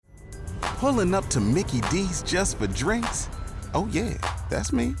Pulling up to Mickey D's just for drinks? Oh yeah,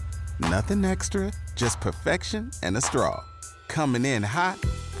 that's me. Nothing extra, just perfection and a straw. Coming in hot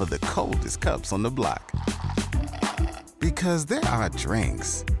for the coldest cups on the block. Because there are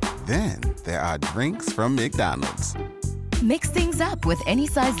drinks. Then there are drinks from McDonald's. Mix things up with any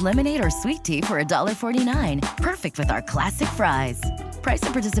size lemonade or sweet tea for $1.49. Perfect with our classic fries. Price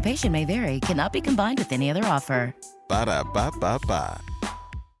and participation may vary. Cannot be combined with any other offer. Ba-da-ba-ba-ba.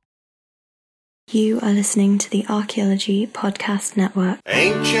 You are listening to the Archaeology Podcast Network.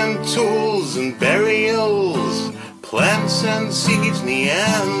 Ancient tools and burials, plants and seeds,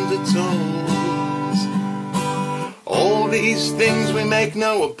 Neanderthals. All these things we make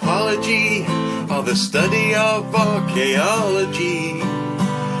no apology are the study of archaeology.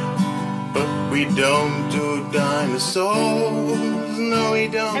 But we don't do dinosaurs, no we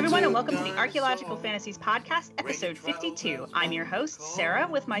don't. Hey everyone, and welcome to the Archaeological Fantasies Podcast, episode 52. I'm your host, Sarah,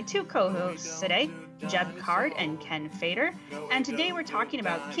 with my two co-hosts today, Jeb Card and Ken Fader. And today we're talking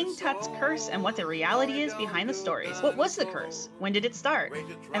about King Tut's curse and what the reality is behind the stories. What was the curse? When did it start?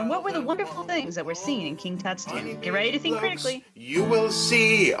 And what were the wonderful things that were seen in King Tut's tomb? Get ready to think critically. You will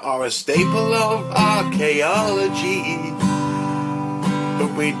see are a staple of archaeology.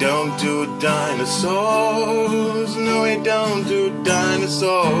 But we don't do dinosaurs. No, we don't do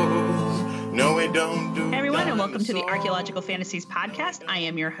dinosaurs. No, we don't do Hey everyone, and welcome to the dinosaurs. Archaeological Fantasies Podcast. I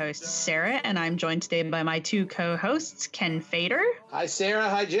am your host, Sarah, and I'm joined today by my two co-hosts, Ken Fader Hi, Sarah.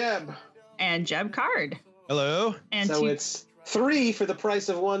 Hi, Jeb. and Jeb Card. Hello. And So it's 3 for the price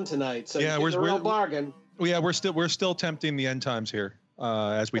of 1 tonight. So Yeah, you get a real bargain. Yeah, we're still tempting the end times here,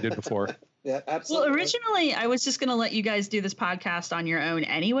 as we did before. Yeah, Well, absolutely. originally, I was just going to let you guys do this podcast on your own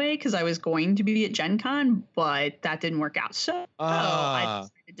anyway, because I was going to be at Gen Con, but that didn't work out. So I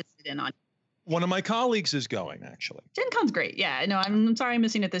decided to sit in on. One of my colleagues is going, actually. Gen Con's great. Yeah, no, I'm sorry I'm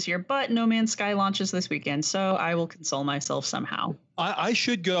missing it this year, but No Man's Sky launches this weekend, so I will console myself somehow. I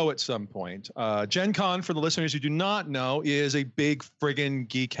should go at some point. Gen Con, for the listeners who do not know, is a big friggin'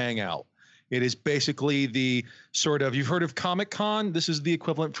 geek hangout. It is basically the sort of, you've heard of Comic-Con? This is the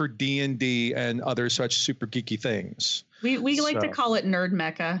equivalent for D&D and other such super geeky things. We like to So- call it Nerd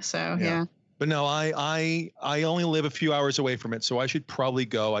Mecca, so yeah. But no, I only live a few hours away from it, so I should probably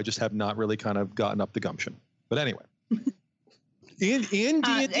go. I just have not really kind of gotten up the gumption. But anyway, in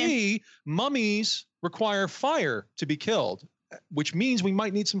D&D, mummies require fire to be killed, which means we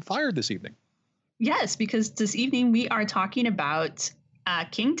might need some fire this evening. Yes, because this evening we are talking about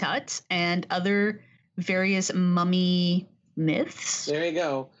King Tut and other various mummy myths. There you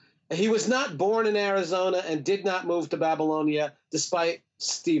go. He was not born in Arizona and did not move to Babylonia, despite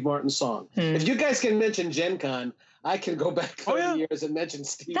Steve Martin's song. If you guys can mention Gen Con, I can go back 30 years and mention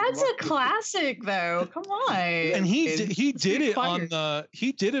Steve That's Martin. a classic, though. Come on. And he did it on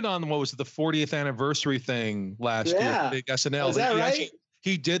fire. what was it, the 40th anniversary thing last Yeah. year, big SNL. Is that He right? actually-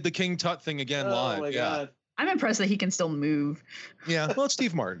 he did the King Tut thing again Oh live. my Yeah. God. I'm impressed that he can still move. Yeah. Well, it's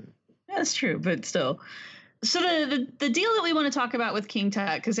Steve Martin. That's true, but still. So the deal that we want to talk about with King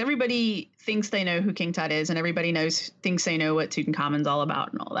Tut, because everybody thinks they know who King Tut is, and everybody thinks they know what Tutankhamun's all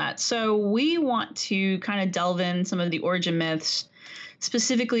about and all that. So we want to kind of delve in some of the origin myths,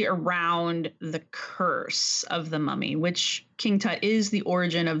 specifically around the curse of the mummy, which King Tut is the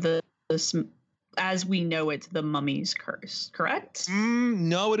origin of this, as we know it, the mummy's curse. Correct?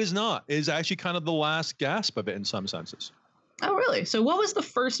 No, it is not. It is actually kind of the last gasp of it in some senses. Oh, really? So what was the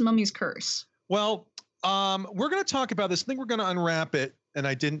first mummy's curse? Well, we're going to talk about this. I think we're going to unwrap it. And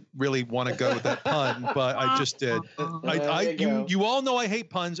I didn't really want to go with that pun, but I just did. You all know I hate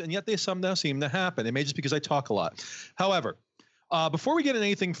puns, and yet they somehow seem to happen. It may just because I talk a lot. However, before we get into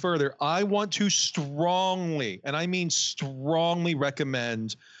anything further, I want to strongly, and I mean strongly,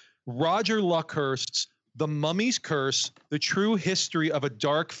 recommend Roger Luckhurst's The Mummy's Curse: The True History of a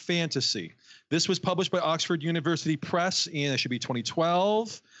Dark Fantasy. This was published by Oxford University Press in, it should be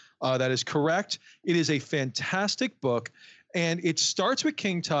 2012. That is correct. It is a fantastic book, and it starts with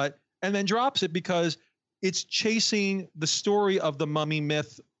King Tut and then drops it because it's chasing the story of the mummy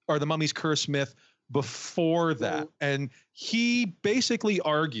myth or the mummy's curse myth before that. And he basically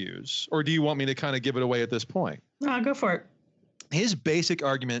argues, or do you want me to kind of give it away at this point? No, go for it. His basic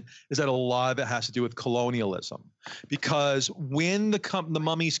argument is that a lot of it has to do with colonialism, because when the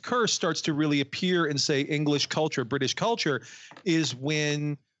mummy's curse starts to really appear in, say, English culture, British culture, is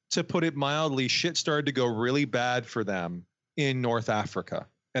when, to put it mildly, shit started to go really bad for them in North Africa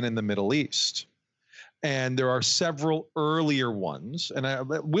and in the Middle East. And there are several earlier ones, and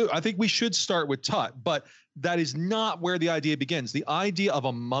I think we should start with Tut, but that is not where the idea begins. The idea of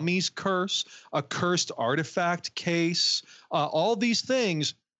a mummy's curse, a cursed artifact case, all these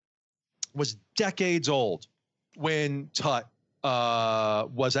things was decades old when Tut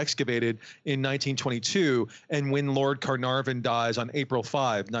was excavated in 1922, and when Lord Carnarvon dies on April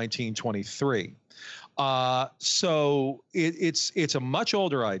 5, 1923. So it's a much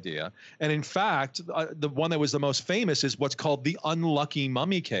older idea. And in fact, the one that was the most famous is what's called the unlucky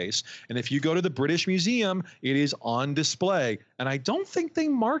mummy case. And if you go to the British Museum, it is on display. And I don't think they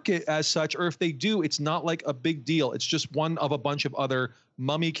mark it as such, or if they do, it's not like a big deal. It's just one of a bunch of other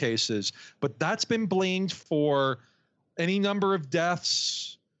mummy cases. But that's been blamed for any number of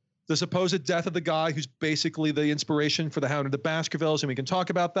deaths. The supposed death of the guy who's basically the inspiration for the Hound of the Baskervilles, and we can talk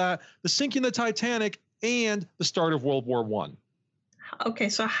about that. The sinking of the Titanic, and the start of World War I. Okay,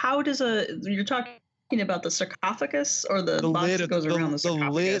 so how does you're talking about the sarcophagus or the box lid that goes around the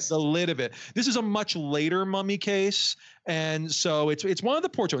sarcophagus? The lid of it. This is a much later mummy case, and so it's one of the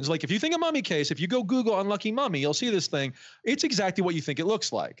portrait ones. Like if you think a mummy case, if you go Google unlucky mummy, you'll see this thing. It's exactly what you think it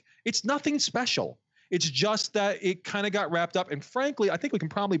looks like. It's nothing special. It's just that it kind of got wrapped up. And frankly, I think we can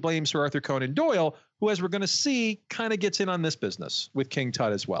probably blame Sir Arthur Conan Doyle, who, as we're going to see, kind of gets in on this business with King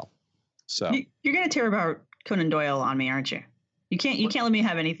Tut as well. So you're going to tear about Conan Doyle on me, aren't you? You can't let me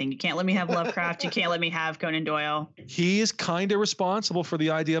have anything. You can't let me have Lovecraft. You can't let me have Conan Doyle. He is kind of responsible for the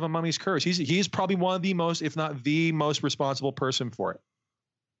idea of a mummy's curse. He's probably one of the most, if not the most responsible person for it.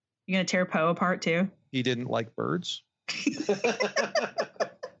 You're going to tear Poe apart too? He didn't like birds.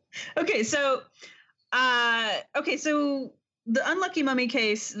 Okay, so the unlucky mummy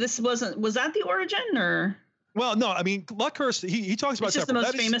case, was that the origin or? Well, no, I mean, Luckhurst, he talks about it's just the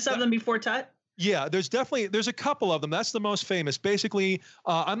most famous of them before Tut? Yeah, there's a couple of them. That's the most famous. Basically,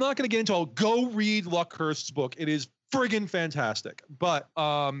 I'm not going to get into all. Go read Luckhurst's book. It is friggin' fantastic. But,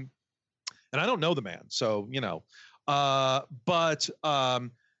 and I don't know the man, so,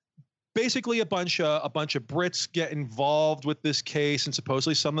 basically a bunch of Brits get involved with this case, and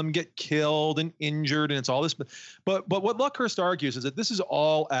supposedly some of them get killed and injured, and it's all this. But what Luckhurst argues is that this is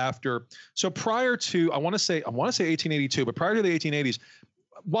all after. So prior to I want to say 1882, but prior to the 1880s,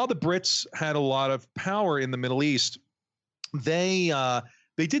 while the Brits had a lot of power in the Middle East, they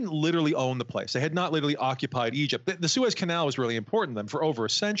didn't literally own the place. They had not literally occupied Egypt. The Suez Canal was really important to them for over a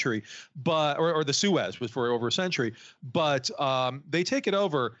century, or the Suez was for over a century. But they take it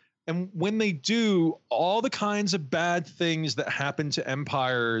over. And when they do, all the kinds of bad things that happen to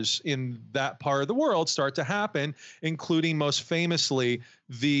empires in that part of the world start to happen, including most famously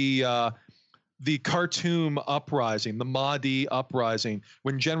the Khartoum uprising, the Mahdi uprising,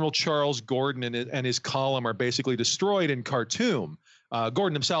 when General Charles Gordon and his column are basically destroyed in Khartoum.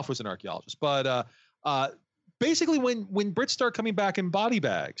 Gordon himself was an archaeologist, but basically when Brits start coming back in body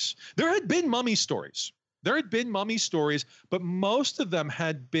bags, there had been mummy stories. But most of them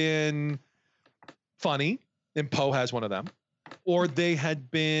had been funny, and Poe has one of them, or they had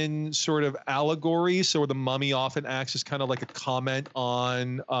been sort of allegories. So the mummy often acts as kind of like a comment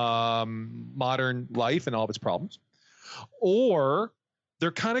on modern life and all of its problems. Or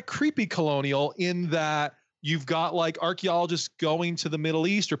they're kind of creepy colonial in that you've got like archaeologists going to the Middle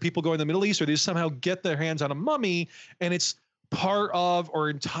East, or people going to the Middle East, or they somehow get their hands on a mummy, and it's part of or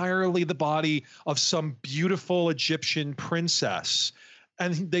entirely the body of some beautiful Egyptian princess.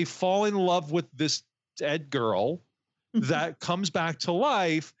 And they fall in love with this dead girl that comes back to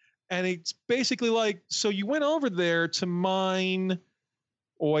life. And it's basically like, so you went over there to mine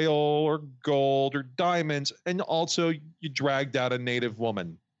oil or gold or diamonds, and also you dragged out a native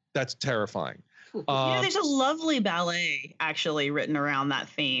woman. That's terrifying. There's a lovely ballet actually written around that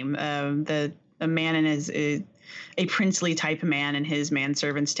theme. A man and a princely type man and his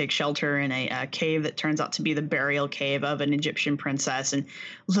manservants take shelter in a cave that turns out to be the burial cave of an Egyptian princess. And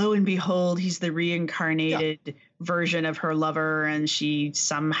lo and behold, he's the reincarnated version of her lover, and she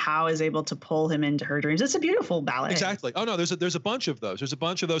somehow is able to pull him into her dreams. It's a beautiful ballet. Exactly. Oh no, there's a bunch of those.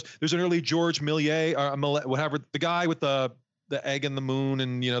 There's an early George Méliès, or whatever, the guy with the egg and the moon,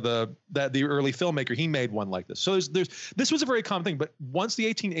 and the early filmmaker, he made one like this. So this was a very common thing. But once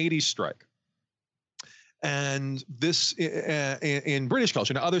the 1880s strike, and this in British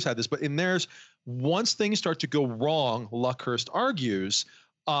culture, now others had this, but in theirs, once things start to go wrong, Luckhurst argues,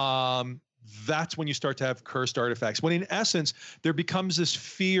 that's when you start to have cursed artifacts. When in essence, there becomes this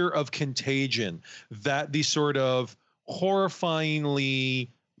fear of contagion, that the sort of horrifyingly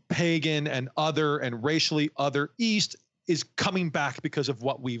pagan and other and racially other East is coming back because of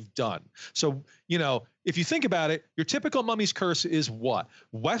what we've done. So, if you think about it, your typical mummy's curse is what?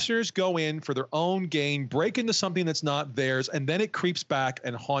 Westerners go in for their own gain, break into something that's not theirs, and then it creeps back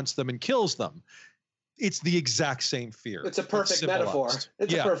and haunts them and kills them. It's the exact same fear. It's a perfect metaphor.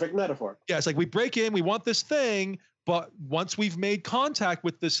 It's a perfect metaphor. Yeah, it's like we break in, we want this thing, but once we've made contact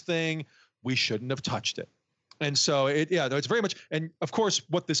with this thing, we shouldn't have touched it. And so it's very much, and of course,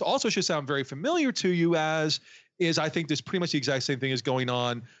 what this also should sound very familiar to you as is, I think there's pretty much the exact same thing is going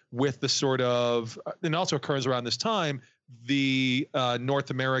on with the sort of, and also occurs around this time, the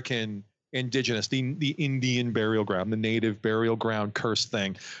North American indigenous, the Indian burial ground, the native burial ground curse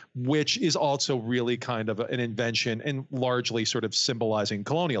thing, which is also really kind of an invention and largely sort of symbolizing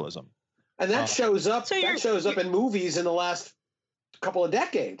colonialism. And that shows up. That shows up in movies in the last couple of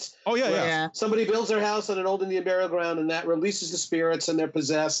decades. Oh yeah. Somebody builds their house on an old Indian burial ground, and that releases the spirits, and they're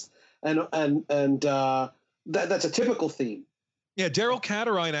possessed, and that's a typical theme. Yeah, Daryl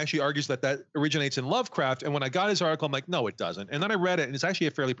Caterine actually argues that originates in Lovecraft, and when I got his article, I'm like, no, it doesn't. And then I read it, and it's actually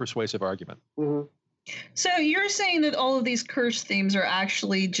a fairly persuasive argument. Mm-hmm. So you're saying that all of these curse themes are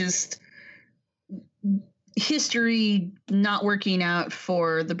actually just history not working out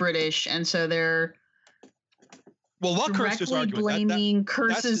for the British, and so they're directly blaming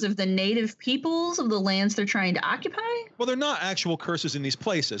curses of the native peoples of the lands they're trying to occupy? Well, they're not actual curses in these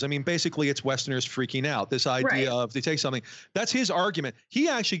places. I mean, basically, it's Westerners freaking out. This idea of they take something. That's his argument. He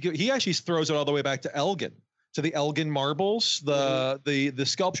actually throws it all the way back to Elgin, to the Elgin marbles, the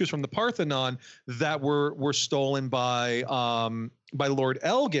sculptures from the Parthenon that were stolen by Lord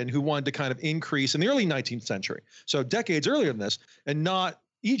Elgin, who wanted to kind of increase in the early 19th century, so decades earlier than this, and not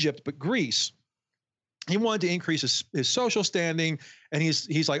Egypt but Greece. He wanted to increase his social standing, and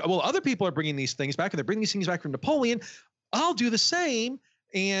he's like, well, other people are bringing these things back, and they're bringing these things back from Napoleon. I'll do the same.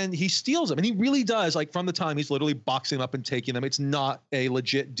 And he steals them, and he really does. Like from the time he's literally boxing them up and taking them. It's not a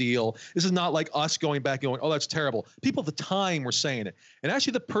legit deal. This is not like us going back and going, oh, that's terrible. People at the time were saying it. And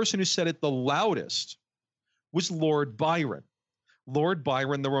actually the person who said it the loudest was Lord Byron. Lord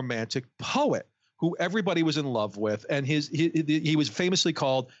Byron, the Romantic poet, who everybody was in love with. And he was famously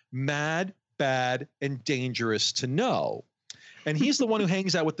called Mad, Bad, and Dangerous to Know. And he's the one who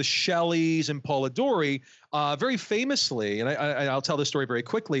hangs out with the Shelleys and Polidori, very famously. And I'll tell this story very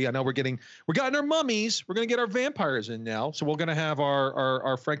quickly. I know we're getting our mummies. We're going to get our vampires in now. So we're going to have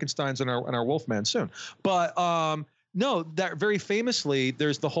our Frankensteins and our Wolfman soon. But no, that very famously,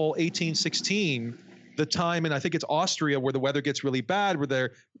 there's the whole 1816, the time, and I think it's Austria, where the weather gets really bad, where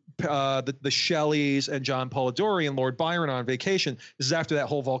they're the Shelleys and John Polidori and Lord Byron are on vacation. This is after that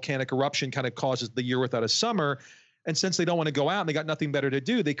whole volcanic eruption kind of causes the year without a summer. And since they don't want to go out and they got nothing better to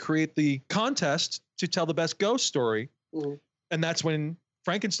do, they create the contest to tell the best ghost story. Mm-hmm. And that's when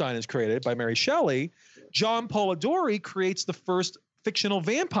Frankenstein is created by Mary Shelley. John Polidori creates the first fictional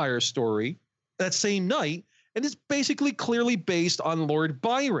vampire story that same night. And it's basically clearly based on Lord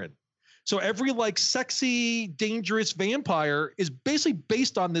Byron. So every like sexy, dangerous vampire is basically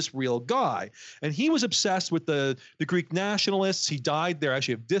based on this real guy. And he was obsessed with the Greek nationalists. He died there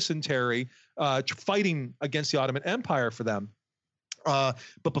actually of dysentery, fighting against the Ottoman Empire for them.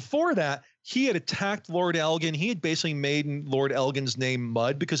 But before that, he had attacked Lord Elgin. He had basically made Lord Elgin's name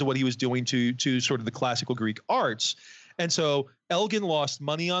mud because of what he was doing to sort of the classical Greek arts. And so Elgin lost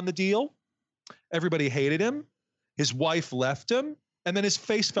money on the deal. Everybody hated him. His wife left him. And then his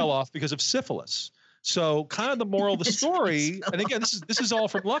face fell off because of syphilis. So kind of the moral of the story, and again, this is all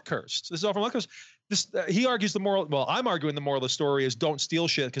from Luckhurst. This is all from Luckhurst. He argues the moral. Well, I'm arguing the moral of the story is don't steal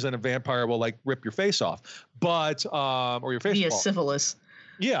shit because then a vampire will like rip your face off, but or your face. Via syphilis.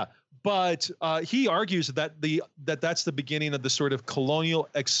 Yeah, but he argues that that's the beginning of the sort of colonial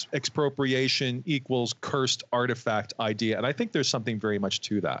expropriation equals cursed artifact idea, and I think there's something very much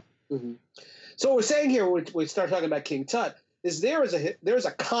to that. Mm-hmm. So what we're saying here, we start talking about King Tut. There's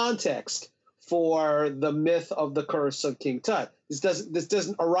a context for the myth of the curse of King Tut. This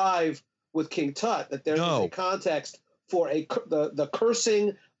doesn't arrive with King Tut. That there's a context for the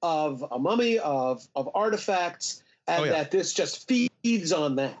cursing of a mummy of artifacts, and that this just feeds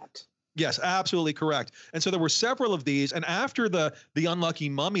on that. Yes, absolutely correct. And so there were several of these, and after the unlucky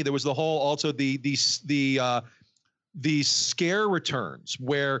mummy, there was the whole also these scare returns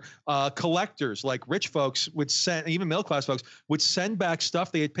where collectors like rich folks would send, even middle class folks would send back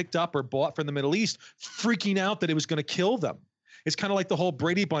stuff they had picked up or bought from the Middle East, freaking out that it was going to kill them. It's kind of like the whole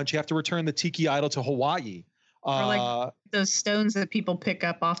Brady Bunch. You have to return the tiki idol to Hawaii. Or like those stones that people pick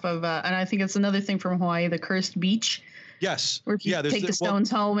up off of, and I think it's another thing from Hawaii, the cursed beach. Yes. Where if you take the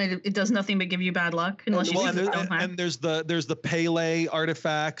stones home, it does nothing but give you bad luck unless you leave the stone home. And there's the Pele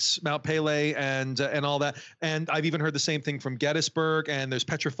artifacts, Mount Pele, and all that. And I've even heard the same thing from Gettysburg. And there's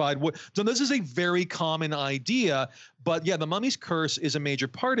petrified wood. So this is a very common idea. But yeah, the mummy's curse is a major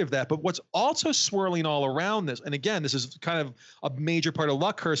part of that. But what's also swirling all around this, and again, this is kind of a major part of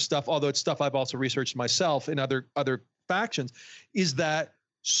Luckhurst stuff, although it's stuff I've also researched myself in other factions, is that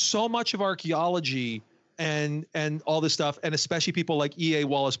so much of archaeology and all this stuff, and especially people like E.A.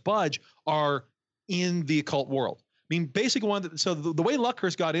 Wallace Budge are in the occult world. I mean, basically the way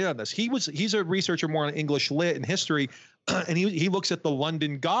Luckhurst got in on this, he's a researcher more on English lit and history, and he looks at the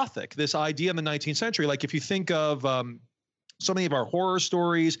London Gothic, this idea in the 19th century. Like if you think of so many of our horror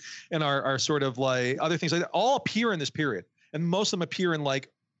stories and our sort of like other things like that all appear in this period, and most of them appear in like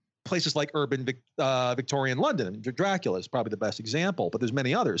places like urban Victorian London. Dracula is probably the best example, but there's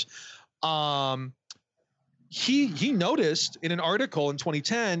many others. He noticed in an article in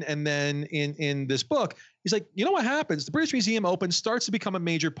 2010, and then in this book, he's like, you know what happens? The British Museum opens, starts to become a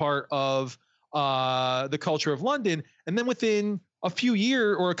major part of the culture of London, and then within a few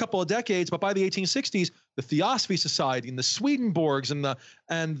years or a couple of decades, but by the 1860s, the Theosophy Society and the Swedenborgs and the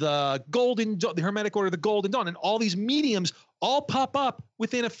Hermetic Order of the Golden Dawn and all these mediums all pop up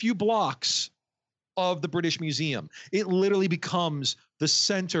within a few blocks of the British Museum. It literally becomes the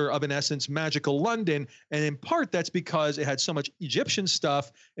center of, in essence, magical London. And in part, that's because it had so much Egyptian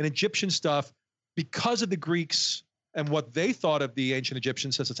stuff, and Egyptian stuff, because of the Greeks and what they thought of the ancient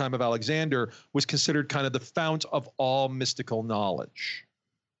Egyptians since the time of Alexander, was considered kind of the fount of all mystical knowledge.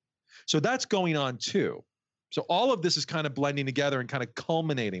 So that's going on too. So all of this is kind of blending together and kind of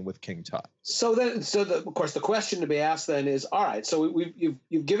culminating with King Tut. Of course, the question to be asked then is, all right, so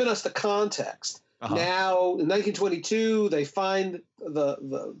you've given us the context. Uh-huh. Now, in 1922, they find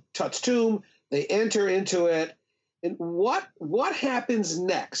the Tut's tomb. They enter into it. And what happens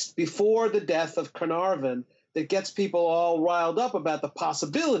next before the death of Carnarvon that gets people all riled up about the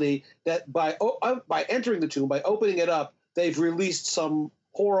possibility that by entering the tomb, by opening it up, they've released some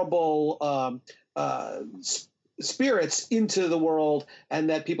horrible spirits into the world, and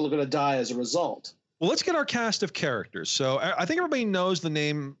that people are going to die as a result? Well, let's get our cast of characters. So I think everybody knows the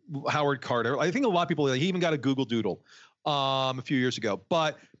name Howard Carter. I think a lot of people, he even got a Google Doodle a few years ago.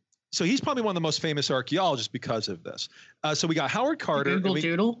 But so he's probably one of the most famous archaeologists because of this. So we got Howard Carter. Google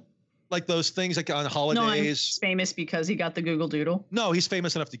Doodle? Like those things like on holidays. No, he's famous because he got the Google Doodle. No, he's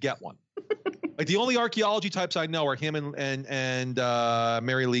famous enough to get one. Like the only archaeology types I know are him and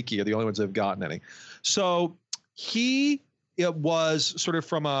Mary Leakey are the only ones that have gotten any. So it was sort of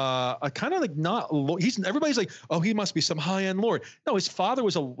from a kind of like everybody's like, oh, he must be some high-end lord. No, his father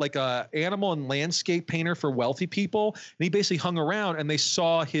was a animal and landscape painter for wealthy people, and he basically hung around, and they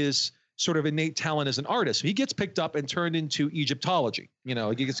saw his sort of innate talent as an artist. So he gets picked up and turned into Egyptology. He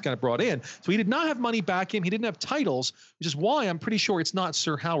gets kind of brought in. So he did not have money back in. He didn't have titles, which is why I'm pretty sure it's not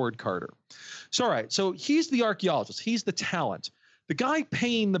Sir Howard Carter. So all right, so he's the archaeologist. He's the talent. The guy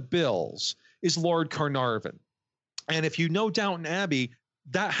paying the bills is Lord Carnarvon. And if you know Downton Abbey,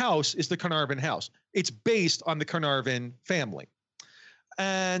 that house is the Carnarvon house. It's based on the Carnarvon family.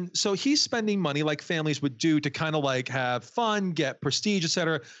 And so he's spending money like families would do to kind of like have fun, get prestige,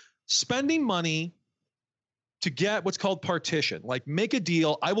 etc. Spending money to get what's called partition, like make a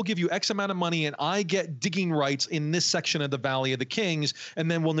deal. I will give you X amount of money and I get digging rights in this section of the Valley of the Kings. And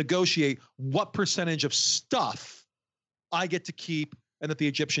then we'll negotiate what percentage of stuff I get to keep and that the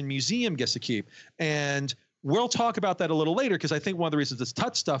Egyptian Museum gets to keep. And we'll talk about that a little later, because I think one of the reasons this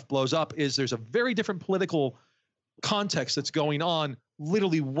Tut stuff blows up is there's a very different political context that's going on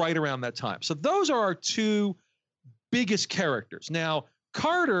literally right around that time. So those are our two biggest characters. Now,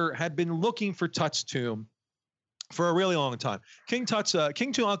 Carter had been looking for Tut's tomb for a really long time. King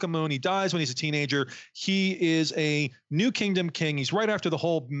Tutankhamun, he dies when he's a teenager. He is a New Kingdom king. He's right after the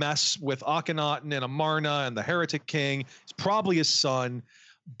whole mess with Akhenaten and Amarna and the heretic king. It's probably his son,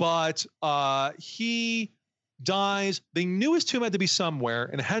 but he dies. They knew his tomb had to be somewhere,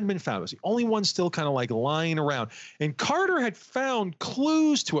 and it hadn't been found. It was the only one still kind of like lying around. And Carter had found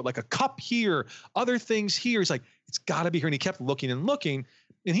clues to it, like a cup here, other things here. He's like, it's got to be here. And he kept looking and looking,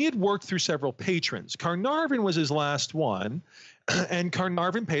 and he had worked through several patrons. Carnarvon was his last one, and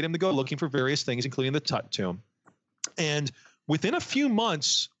Carnarvon paid him to go looking for various things, including the Tut tomb. And within a few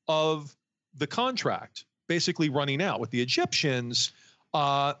months of the contract basically running out with the Egyptians,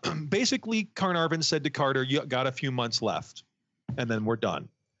 basically Carnarvon said to Carter, you got a few months left and then we're done.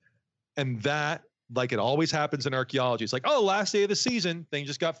 And that, like it always happens in archaeology, it's like, oh, last day of the season, thing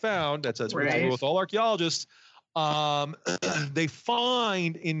just got found. That's what we do with all archaeologists. They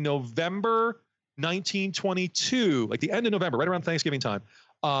find in November 1922, like the end of November, right around Thanksgiving time,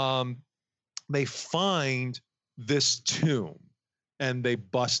 they find this tomb and they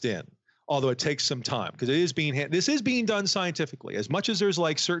bust in. Although it takes some time, because this is being done scientifically. As much as there's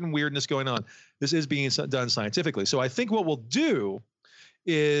like certain weirdness going on, this is being done scientifically. So I think what we'll do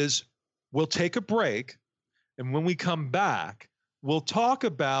is we'll take a break, and when we come back, we'll talk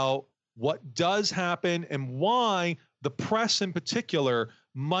about what does happen and why the press in particular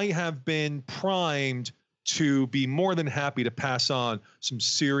might have been primed to be more than happy to pass on some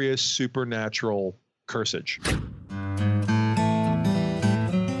serious supernatural cursage.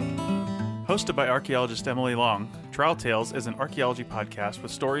 Hosted by archaeologist Emily Long, Trial Tales is an archaeology podcast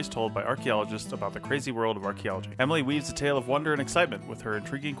with stories told by archaeologists about the crazy world of archaeology. Emily weaves a tale of wonder and excitement with her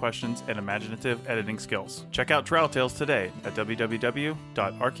intriguing questions and imaginative editing skills. Check out Trial Tales today at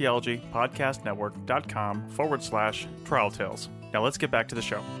www.archaeologypodcastnetwork.com/Trial Tales. Now let's get back to the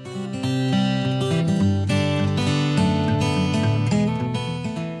show.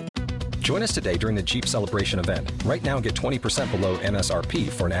 Join us today during the Jeep Celebration event. Right now, get 20% below MSRP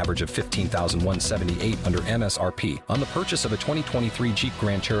for an average of $15,178 under MSRP on the purchase of a 2023 Jeep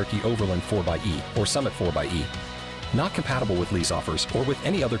Grand Cherokee Overland 4xE or Summit 4xE. Not compatible with lease offers or with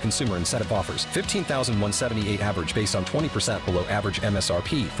any other consumer incentive offers. $15,178 average based on 20% below average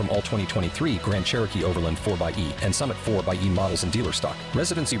MSRP from all 2023 Grand Cherokee Overland 4xE and Summit 4xE models in dealer stock.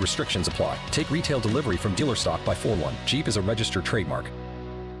 Residency restrictions apply. Take retail delivery from dealer stock by 4/1. Jeep is a registered trademark.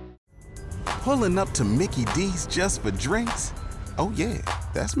 Pulling up to Mickey D's just for drinks? Oh yeah,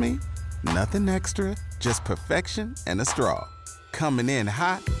 that's me. Nothing extra, just perfection and a straw. Coming in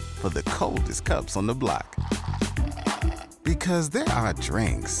hot for the coldest cups on the block. Because there are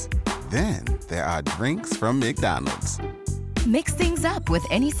drinks. Then there are drinks from McDonald's. Mix things up with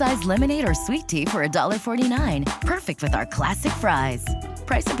any size lemonade or sweet tea for $1.49. Perfect with our classic fries.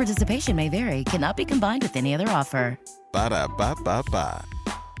 Price and participation may vary. Cannot be combined with any other offer. Ba-da-ba-ba-ba.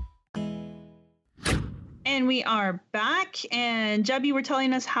 And we are back, and Jeb, you were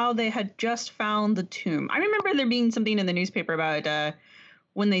telling us how they had just found the tomb. I remember there being something in the newspaper about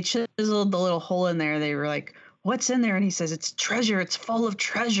when they chiseled the little hole in there, they were like, what's in there? And he says, it's treasure. It's full of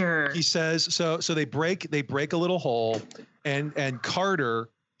treasure. He says, so they break a little hole, and Carter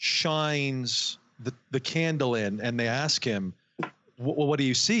shines the candle in, and they ask him, what do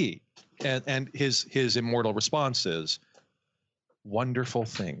you see? And his immortal response is, wonderful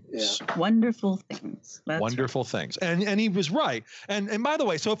things. Yeah. Wonderful things. That's wonderful things. And he was right. And by the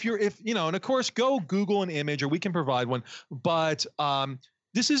way, so if and of course go Google an image, or we can provide one, but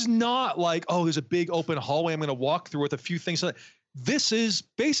this is not like, oh, there's a big open hallway I'm going to walk through with a few things. This is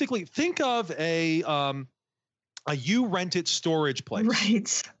basically, think of a you rent it storage place.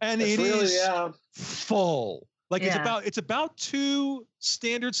 Right. And it's is full. Like it's about two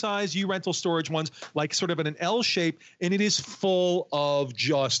standard size rental storage ones, like sort of in an L shape, and it is full of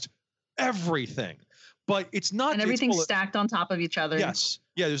just everything. But it's not. And everything's stacked on top of each other. Yes.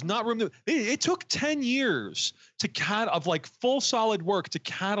 Yeah, there's not room to. It took 10 years of full solid work to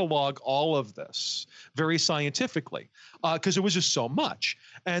catalog all of this very scientifically, because it was just so much.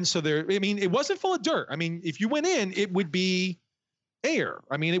 And so it wasn't full of dirt. I mean, if you went in, it would be air.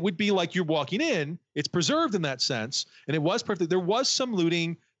 I mean, it would be like you're walking in. It's preserved in that sense, and it was perfect. There was some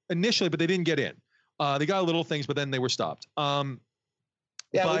looting initially, but they didn't get in. They got little things, but then they were stopped. The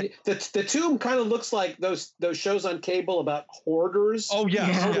tomb kind of looks like those shows on cable about hoarders. Oh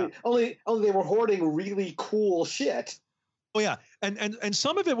yeah. Only they were hoarding really cool shit. Oh yeah, and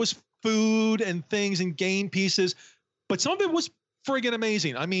some of it was food and things and game pieces, but some of it was friggin'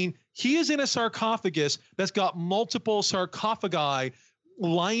 amazing. I mean, he is in a sarcophagus that's got multiple sarcophagi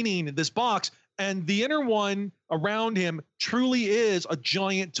lining this box, and the inner one around him truly is a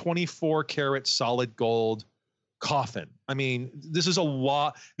giant 24-karat solid gold coffin. I mean, this is a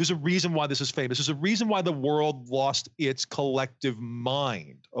lot. There's a reason why this is famous. There's a reason why the world lost its collective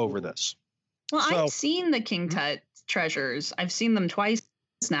mind over this. Well, I've seen the King Tut treasures. I've seen them twice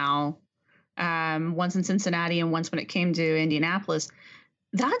now. Once in Cincinnati and once when it came to Indianapolis.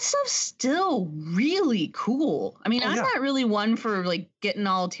 That stuff's still really cool. I mean, I'm not really one for getting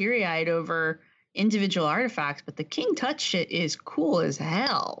all teary-eyed over individual artifacts, but the King Tut shit is cool as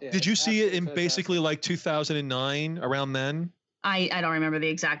hell. Yeah, did you see it in basically 2009, around then? I don't remember the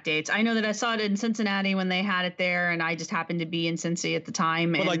exact dates. I know that I saw it in Cincinnati when they had it there, and I just happened to be in Cincy at the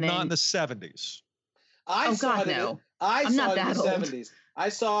time. But not in the 70s. I saw it in the 70s. I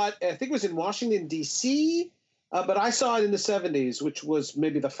saw it, I think it was in Washington, D.C., but I saw it in the 70s, which was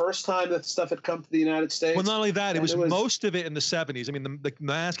maybe the first time that stuff had come to the United States. Well, not only that, it was most of it in the 70s. I mean, the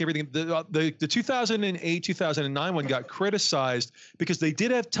mask, everything. The 2008, 2009 one got criticized because they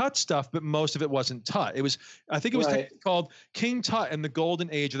did have Tut stuff, but most of it wasn't Tut. It was, I think it was called King Tut and the Golden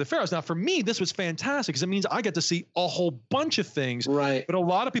Age of the Pharaohs. Now, for me, this was fantastic because it means I got to see a whole bunch of things. Right. But a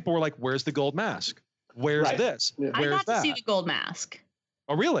lot of people were like, where's the gold mask? Where's this? Yeah. Where's I got to see the gold mask.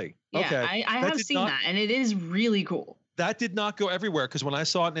 Oh, really? Yeah, okay. I have seen that, and it is really cool. That did not go everywhere because when I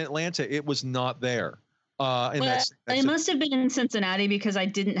saw it in Atlanta, it was not there. It must have been in Cincinnati because I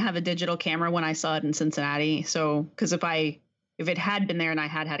didn't have a digital camera when I saw it in Cincinnati. So, because if I if it had been there and I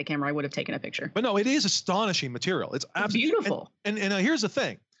had a camera, I would have taken a picture. But no, it is astonishing material. It's absolutely beautiful. And here's the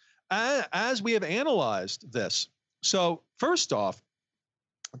thing, as we have analyzed this. So first off,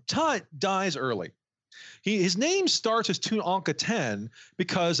 Tut dies early. His name starts as Tutankhaten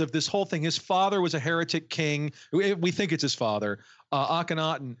because of this whole thing. His father was a heretic king. We think it's his father,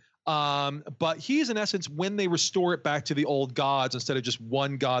 Akhenaten. But he's in essence, when they restore it back to the old gods instead of just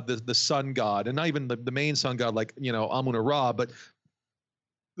one god, the sun god, and not even the main sun god like Amun-Ra, but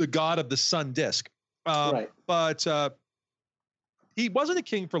the god of the sun disk. Right. But he wasn't a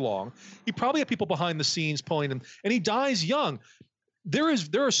king for long. He probably had people behind the scenes pulling him, and he dies young. There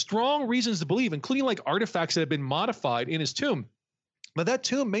are strong reasons to believe, including like artifacts that have been modified in his tomb, but that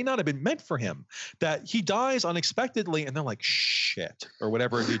tomb may not have been meant for him, that he dies unexpectedly and they're like, shit, or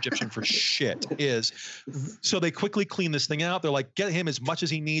whatever the Egyptian for shit is. So they quickly clean this thing out. They're like, get him as much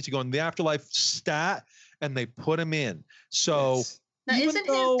as he needs to go in the afterlife stat, and they put him in. So now, isn't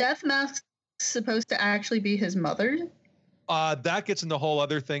his death mask supposed to actually be his mother? That gets into whole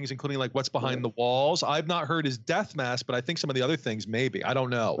other things, including like what's behind the walls. I've not heard his death mask, but I think some of the other things maybe. I don't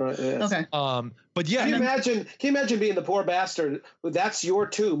know. Right, yes. Okay. But yeah. Can you imagine being the poor bastard? That's your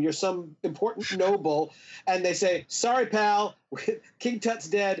tomb. You're some important noble, and they say, "Sorry, pal, King Tut's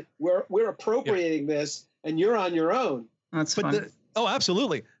dead. We're appropriating this, and you're on your own." That's fun. Oh,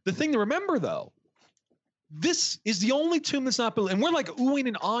 absolutely. The thing to remember, though, this is the only tomb that's not built, and we're like oohing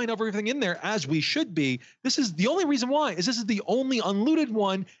and ahhing over everything in there, as we should be. This is the only reason why, is this is the only unlooted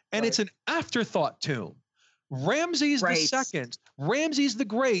one, and it's an afterthought tomb. Ramses II, Ramses the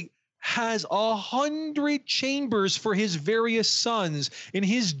Great, has 100 chambers for his various sons in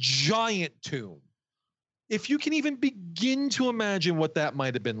his giant tomb. If you can even begin to imagine what that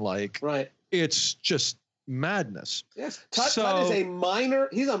might have been like, it's just madness. Yes, Tut is a minor.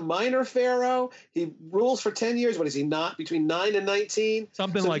 He's a minor pharaoh. He rules for 10 years. What is he, not between 9 and 19?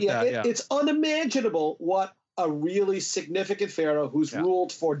 Something like that. It's unimaginable what a really significant pharaoh who's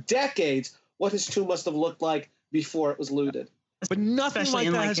ruled for decades, what his tomb must have looked like before it was looted. But nothing especially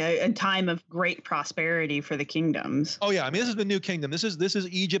like in like a time of great prosperity for the kingdoms. Oh yeah, I mean, this is the new kingdom. This is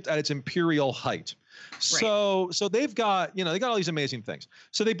Egypt at its imperial height. So they've got they got all these amazing things.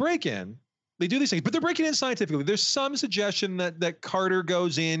 So they break in. They do these things, but they're breaking in scientifically. There's some suggestion that Carter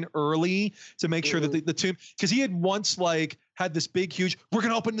goes in early to make sure that the tomb, because he had once had this big, huge, we're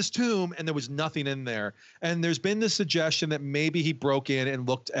going to open this tomb, and there was nothing in there. And there's been this suggestion that maybe he broke in and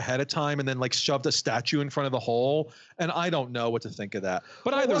looked ahead of time and then shoved a statue in front of the hole. And I don't know what to think of that.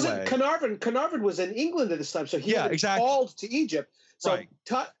 But either way. Carnarvon was in England at this time, so he had called to Egypt. So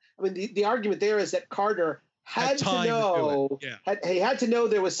the argument there is that Carter had to know, he had to know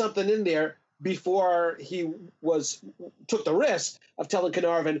there was something in there before he took the risk of telling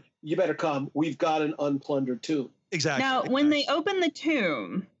Carnarvon, you better come, we've got an unplundered tomb. Exactly. Now, when they opened the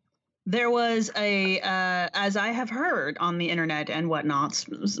tomb, there was as I have heard on the internet and whatnot,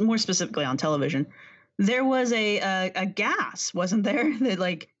 more specifically on television, there was a gas, wasn't there,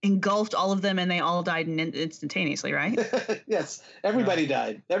 that engulfed all of them and they all died instantaneously, right? Yes, everybody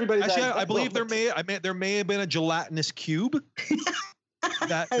died. Everybody died. I believe there may have been a gelatinous cube.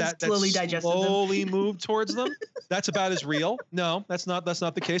 that slowly moved towards them. That's about as real. No, that's not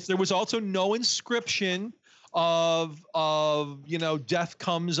the case. There was also no inscription of death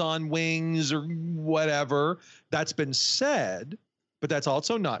comes on wings or whatever. That's been said, but that's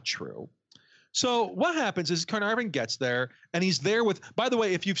also not true. So what happens is Carnarvon gets there, and he's there with, by the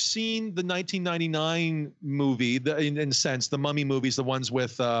way, if you've seen the 1999 movie, in a sense, the Mummy movies, the ones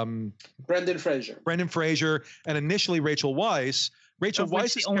with Brendan Fraser, and initially Rachel Weisz. Rachel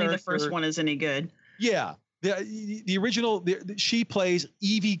Weisz's only the first one is any good. Yeah. The original, she plays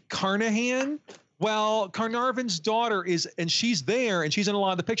Evie Carnahan. Well, Carnarvon's daughter and she's there, and she's in a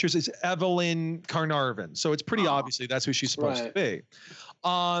lot of the pictures, is Evelyn Carnarvon. So it's pretty obviously that's who she's supposed to be.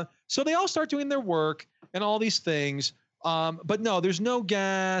 So they all start doing their work and all these things. But no, there's no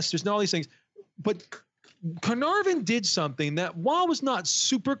gas. There's no all these things. But Carnarvon did something that, while was not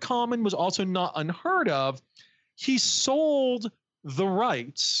super common, was also not unheard of. He sold the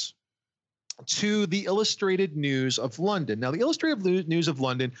rights to the Illustrated News of London. Now, the Illustrated News of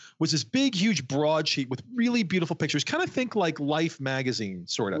London was this big, huge broadsheet with really beautiful pictures. Kind of think like Life magazine,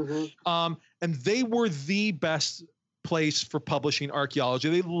 sort of. Mm-hmm. And they were the best place for publishing archaeology.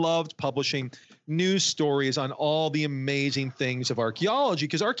 They loved publishing news stories on all the amazing things of archaeology,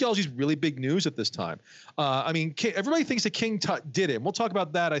 because archaeology is really big news at this time. I mean, everybody thinks that King Tut did it. And we'll talk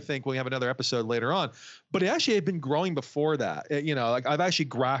about that, I think, when we have another episode later on. But it actually had been growing before that. I've actually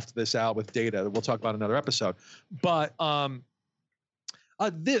graphed this out with data that we'll talk about in another episode. But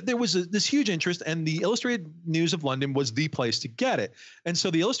there was this huge interest, and the Illustrated News of London was the place to get it. And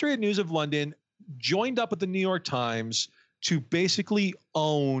so the Illustrated News of London joined up with the New York Times to basically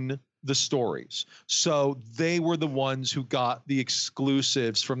own the stories. So they were the ones who got the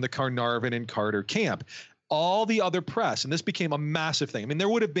exclusives from the Carnarvon and Carter camp. All the other press, and this became a massive thing. I mean, there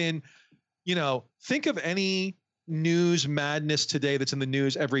would have been, think of any news madness today that's in the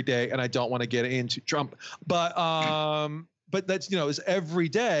news every day, and I don't want to get into Trump, but that's, is every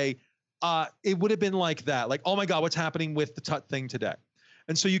day. It would have been like that. Like, oh my God, what's happening with the Tut thing today?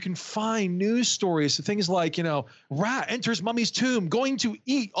 And so you can find news stories, things like, rat enters mummy's tomb, going to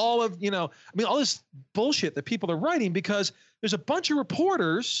eat all of, all this bullshit that people are writing, because there's a bunch of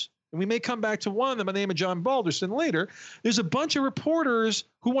reporters, and we may come back to one of them by the name of John Balderson later. There's a bunch of reporters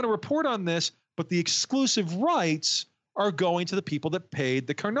who want to report on this, but the exclusive rights are going to the people that paid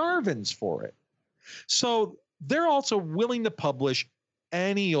the Carnarvons for it. So they're also willing to publish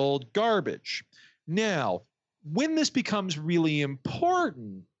any old garbage. Now, when this becomes really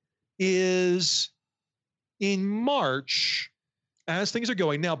important is in March, as things are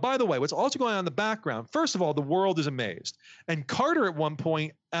going. Now, by the way, what's also going on in the background, first of all, the world is amazed. And Carter, at one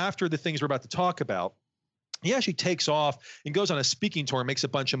point, after the things we're about to talk about, he actually takes off and goes on a speaking tour, makes a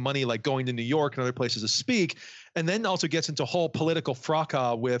bunch of money, like going to New York and other places to speak, and then also gets into whole political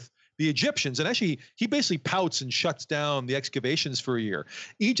fracas with the Egyptians. And actually, he basically pouts and shuts down the excavations for a year.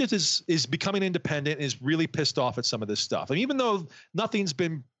 Egypt is becoming independent and is really pissed off at some of this stuff. And even though none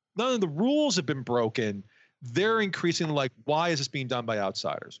of the rules have been broken, they're increasingly like, why is this being done by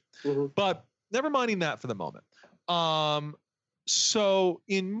outsiders? Mm-hmm. But never minding that for the moment. So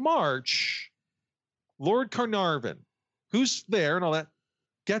in March, Lord Carnarvon, who's there and all that,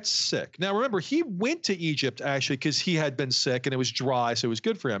 gets sick. Now, remember, he went to Egypt actually because he had been sick and it was dry, so it was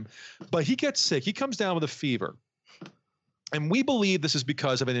good for him. But he gets sick. He comes down with a fever. And we believe this is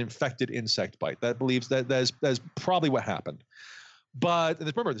because of an infected insect bite. That is probably what happened. But and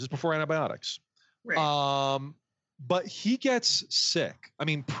remember, this is before antibiotics. Right. But he gets sick. I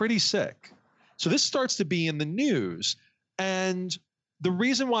mean, pretty sick. So this starts to be in the news. And the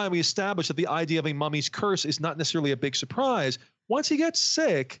reason why we established that the idea of a mummy's curse is not necessarily a big surprise, once he gets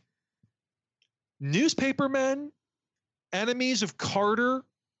sick, newspapermen, enemies of Carter,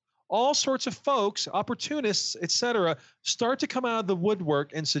 all sorts of folks, opportunists, etc., start to come out of the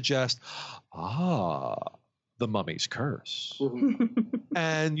woodwork and suggest, the mummy's curse. Mm-hmm.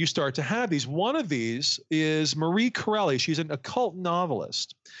 And you start to have these. One of these is Marie Corelli. She's an occult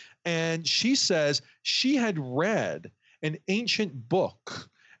novelist. And she says she had read an ancient book,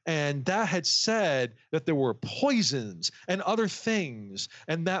 and that had said that there were poisons and other things,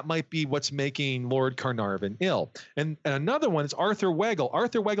 and that might be what's making Lord Carnarvon ill. And another one is Arthur Weigel.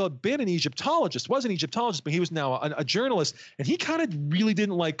 Arthur Weigel had been an Egyptologist, was an Egyptologist, but he was now a journalist, and he kind of really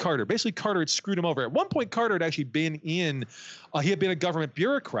didn't like Carter. Basically, Carter had screwed him over. At one point, Carter had actually been he had been a government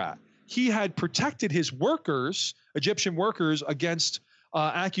bureaucrat. He had protected his workers, Egyptian workers, against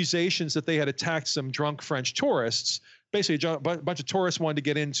accusations that they had attacked some drunk French tourists. Basically, a bunch of tourists wanted to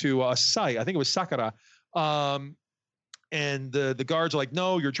get into a site. I think it was Saqqara. And the guards are like,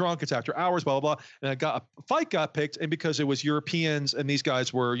 no, you're drunk. It's after hours, blah, blah, blah. And a fight got picked. And because it was Europeans and these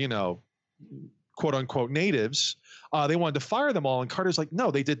guys were, quote unquote natives, they wanted to fire them all. And Carter's like,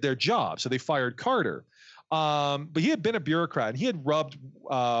 no, they did their job. So they fired Carter. But he had been a bureaucrat and he had rubbed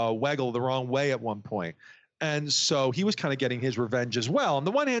Weigel the wrong way at one point. And so he was kind of getting his revenge as well. On the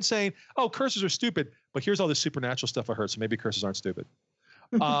one hand saying, oh, curses are stupid, but here's all this supernatural stuff I heard, so maybe curses aren't stupid.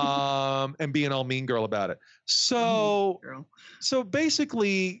 And being all mean girl about it. So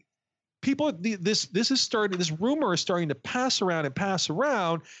basically people, this rumor is starting to pass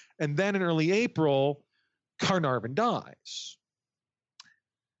around. And then in early April, Carnarvon dies.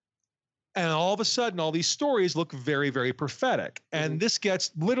 And all of a sudden, all these stories look very, very prophetic. And this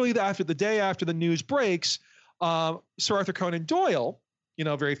gets literally the day after the news breaks, Sir Arthur Conan Doyle,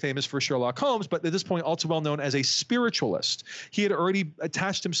 very famous for Sherlock Holmes, but at this point also well known as a spiritualist. He had already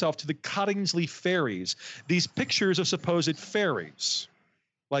attached himself to the Coddingsley fairies, these pictures of supposed fairies,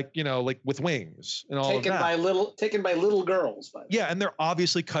 like with wings and all taken of that. Taken by little girls. Yeah, and they're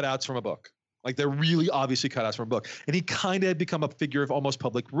obviously cutouts from a book. Like they're really obviously cutouts from a book. And he kind of had become a figure of almost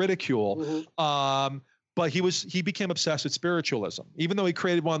public ridicule. Mm-hmm. But he became obsessed with spiritualism, even though he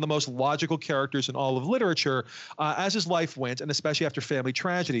created one of the most logical characters in all of literature. As his life went, and especially after family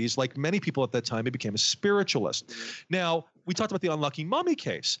tragedies, like many people at that time, he became a spiritualist. Mm-hmm. Now, we talked about the Unlucky Mummy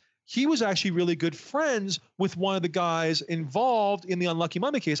case. He was actually really good friends with one of the guys involved in the Unlucky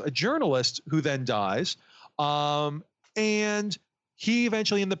Mummy case, a journalist who then dies. And he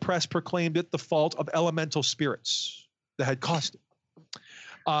eventually in the press proclaimed it the fault of elemental spirits that had caused it.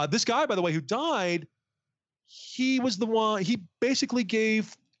 This guy, by the way, who died, he was the one, he basically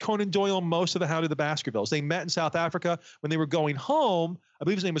gave Conan Doyle most of the How to the Baskervilles. They met in South Africa when they were going home. I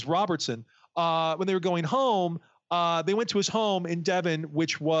believe his name was Robertson. When they were going home, they went to his home in Devon,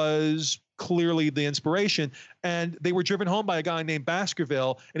 which was clearly the inspiration. And they were driven home by a guy named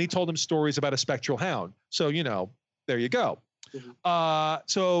Baskerville, and he told them stories about a spectral hound. So, you know, there you go.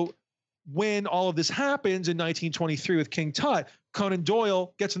 So when all of this happens in 1923 with King Tut, Conan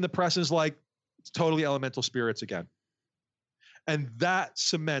Doyle gets in the press and is like, it's totally elemental spirits again. And that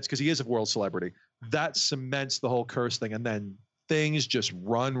cements, because he is a world celebrity, that cements the whole curse thing. And then things just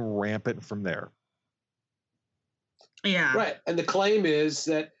run rampant from there. Yeah. Right. And the claim is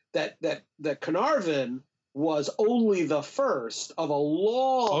that Carnarvon was only the first of a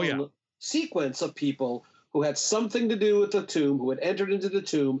long sequence of people who had something to do with the tomb, who had entered into the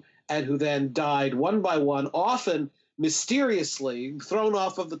tomb, and who then died one by one, often mysteriously thrown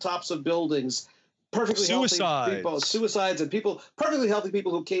off of the tops of buildings, perfectly healthy people, suicides, and people, perfectly healthy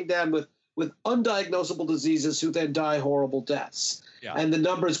people who came down with undiagnosable diseases who then die horrible deaths. Yeah. And the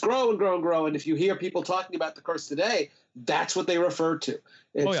numbers grow and grow and grow. And if you hear people talking about the curse today, that's what they refer to.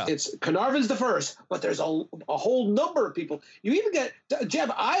 It's Carnarvon's the first, but there's a whole number of people. You even get,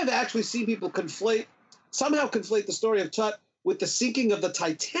 Jeb, I have actually seen people somehow conflate the story of Tut with the sinking of the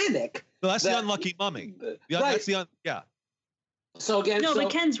Titanic. Well, that's the unlucky mummy. That's So again, but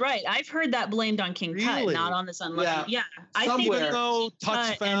Ken's right. I've heard that blamed on King Tut, not on this unlucky. Yeah, I think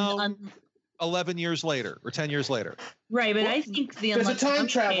Tut's found 11 years later or 10 years later. Right, but I think there's a time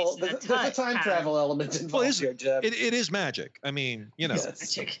travel. There's a time travel element involved here, Jeff. It is magic. I mean, you know.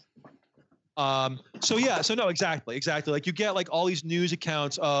 Yes. Magic. So no, exactly. Like you get like all these news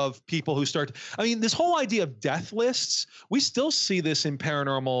accounts of people who start, I mean, this whole idea of death lists, we still see this in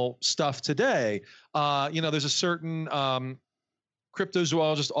paranormal stuff today. There's a certain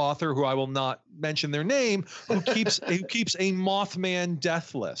cryptozoologist author who I will not mention their name, who keeps a Mothman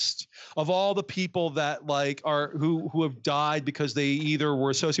death list of all the people that like are who have died because they either were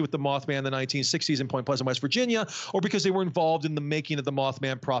associated with the Mothman in the 1960s in Point Pleasant, West Virginia, or because they were involved in the making of the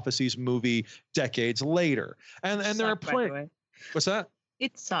Mothman Prophecies movie decades later. And there are plenty. What's that?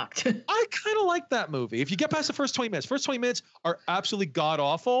 It sucked. I kind of like that movie. If you get past the first 20 minutes, first 20 minutes are absolutely god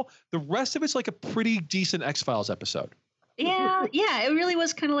awful. The rest of it's like a pretty decent X-Files episode. Yeah, it really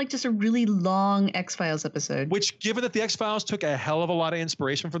was kind of like just a really long X-Files episode. Which, given that the X-Files took a hell of a lot of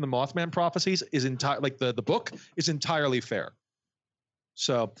inspiration from the Mothman Prophecies, is the book is entirely fair.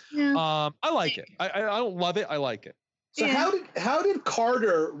 So, I like it. I don't love it. I like it. So how did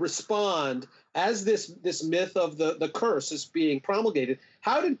Carter respond as this myth of the curse is being promulgated?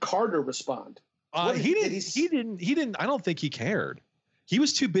 How did Carter respond? He didn't. I don't think he cared. He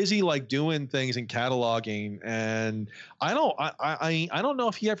was too busy like doing things and cataloging, and I don't know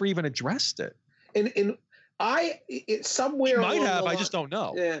if he ever even addressed it. Somewhere he might have. I just don't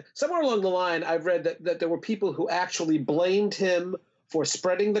know. Yeah, somewhere along the line, I've read that there were people who actually blamed him for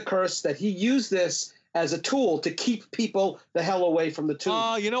spreading the curse. That he used this as a tool to keep people the hell away from the tomb.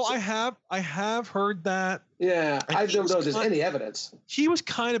 I have heard that. Yeah, I don't know if there's any evidence. He was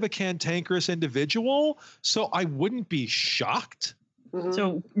kind of a cantankerous individual, so I wouldn't be shocked. Mm-hmm.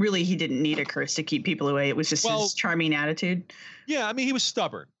 So really, he didn't need a curse to keep people away. It was just his charming attitude. Yeah, I mean, he was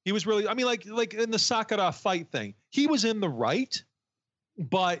stubborn. He was really, I mean, like in the Sakharov fight thing, he was in the right,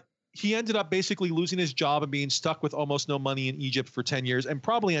 but he ended up basically losing his job and being stuck with almost no money in Egypt for 10 years and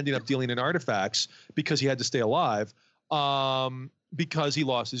probably ended up dealing in artifacts because he had to stay alive because he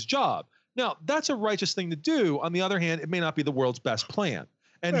lost his job. Now, that's a righteous thing to do. On the other hand, it may not be the world's best plan.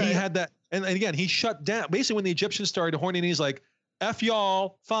 And he had that. And again, he shut down. Basically, when the Egyptians started horning, he's like, F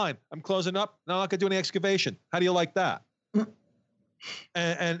y'all, fine. I'm closing up. No, I'm not gonna do any excavation. How do you like that?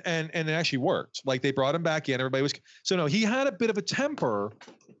 And it actually worked. Like they brought him back in. Everybody was no. He had a bit of a temper,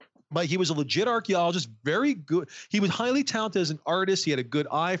 but he was a legit archaeologist. Very good. He was highly talented as an artist. He had a good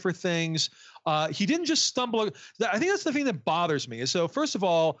eye for things. He didn't just stumble. I think that's the thing that bothers me. Is so first of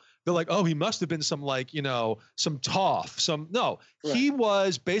all, they're like, oh, he must have been some some toff. He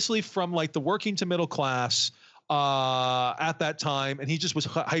was basically from like the working to middle class. At that time, and he just was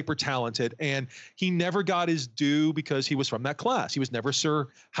hyper talented, and he never got his due because he was from that class. He was never Sir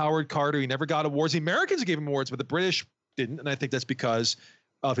Howard Carter. He never got awards. The Americans gave him awards, but the British didn't, and I think that's because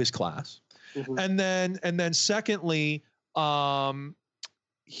of his class. Mm-hmm. And then secondly,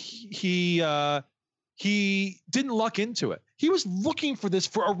 he didn't luck into it. He was looking for this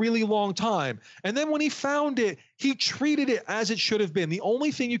for a really long time. And then when he found it, he treated it as it should have been. The only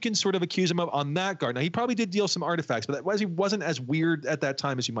thing you can sort of accuse him of on that guard, now he probably did deal some artifacts, but he wasn't as weird at that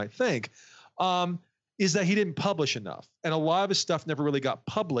time as you might think, is that he didn't publish enough. And a lot of his stuff never really got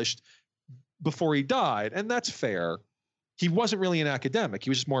published before he died. And that's fair. He wasn't really an academic.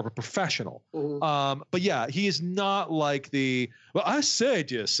 He was just more of a professional. Mm-hmm. But yeah, he is not like well, I say,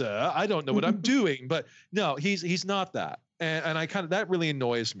 dear sir, I don't know what I'm doing. But no, he's not that. And I that really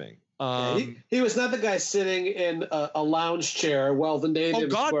annoys me. He was not the guy sitting in a lounge chair while the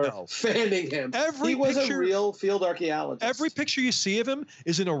natives were fanning him. He was a real field archaeologist. Every picture you see of him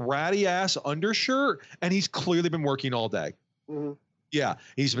is in a ratty ass undershirt, and he's clearly been working all day. Mm-hmm. Yeah,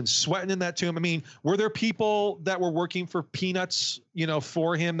 he's been sweating in that tomb. I mean, were there people that were working for peanuts,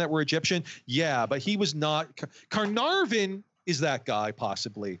 for him that were Egyptian? Yeah, but he was not. Carnarvon is that guy,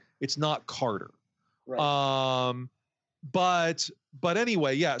 possibly. It's not Carter. Right. But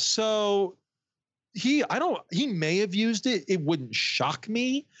anyway, yeah. So he may have used it. It wouldn't shock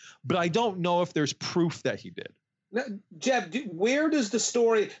me, but I don't know if there's proof that he did. Now, Jeb, where does the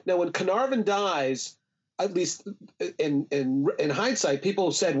story now? When Carnarvon dies, at least in hindsight,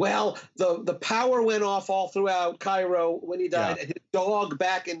 people said, well, the power went off all throughout Cairo when he died, and his dog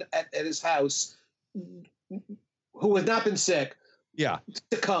back at his house, who had not been sick,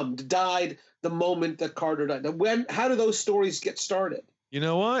 succumbed, died the moment that Carter died. Now, how do those stories get started? You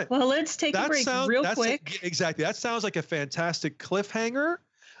know what? Well, let's take a break real quick. Exactly. That sounds like a fantastic cliffhanger.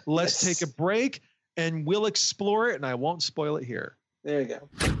 Let's take a break, and we'll explore it, and I won't spoil it here. There you go.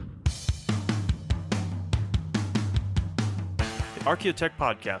 The Archaeotech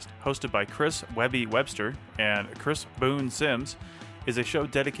Podcast, hosted by Chris Webby Webster and Chris Boone Sims, is a show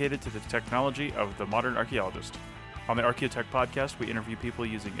dedicated to the technology of the modern archaeologist. On the Archaeotech Podcast, we interview people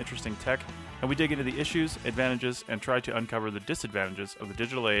using interesting tech, and we dig into the issues, advantages, and try to uncover the disadvantages of the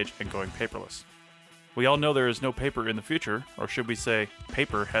digital age and going paperless. We all know there is no paper in the future, or should we say,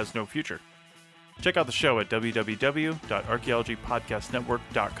 paper has no future. Check out the show at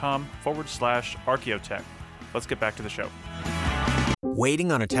www.archaeologypodcastnetwork.com/Archaeotech. Let's get back to the show.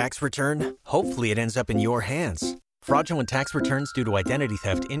 Waiting on a tax return? Hopefully it ends up in your hands. Fraudulent tax returns due to identity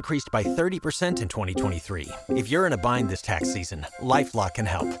theft increased by 30% in 2023. If you're in a bind this tax season, LifeLock can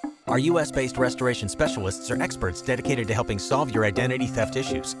help. Our U.S.-based restoration specialists are experts dedicated to helping solve your identity theft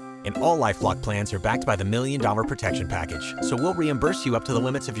issues. And all LifeLock plans are backed by the $1 Million Protection Package. So we'll reimburse you up to the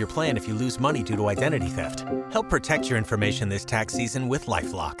limits of your plan if you lose money due to identity theft. Help protect your information this tax season with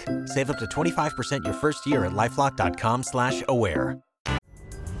LifeLock. Save up to 25% your first year at LifeLock.com/aware.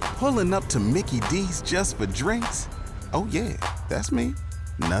 Pulling up to Mickey D's just for drinks? Oh yeah, that's me.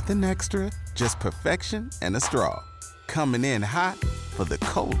 Nothing extra, just perfection and a straw. Coming in hot for the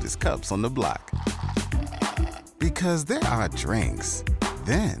coldest cups on the block. Because there are drinks.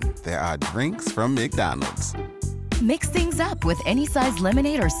 Then there are drinks from McDonald's. Mix things up with any size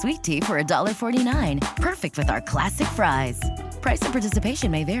lemonade or sweet tea for $1.49. Perfect with our classic fries. Price and participation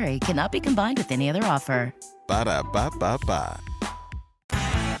may vary. Cannot be combined with any other offer. Ba-da-ba-ba-ba.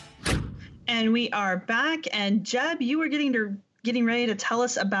 And we are back. And Jeb, you were getting ready to tell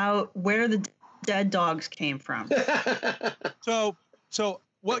us about where the dead dogs came from. So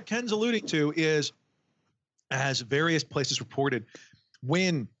what Ken's alluding to is, as various places reported,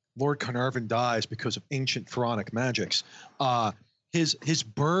 when Lord Carnarvon dies because of ancient pharaonic magics, his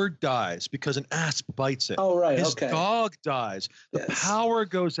bird dies because an asp bites it. Oh, right. His dog dies. The power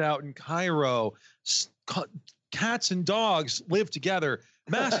goes out in Cairo. Cats and dogs live together.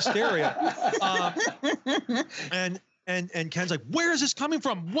 Mass hysteria. And Ken's like, where is this coming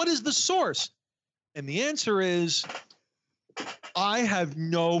from? What is the source? And the answer is, I have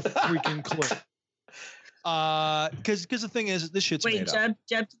no freaking clue. Because the thing is, this shit's made up.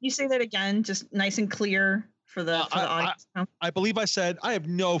 Jeb, can you say that again, just nice and clear for the audience? I believe I said I have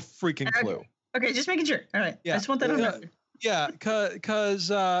no freaking clue. Okay, just making sure. All right, yeah. I just want that on record. Yeah,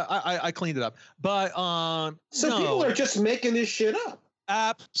 because I cleaned it up, but people are just making this shit up.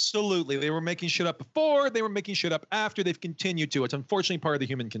 Absolutely, they were making shit up before. They were making shit up after. They've continued to. It's unfortunately part of the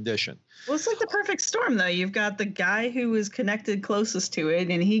human condition. Well, it's like the perfect storm, though. You've got the guy who is connected closest to it,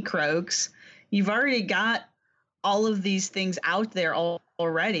 and he croaks. You've already got all of these things out there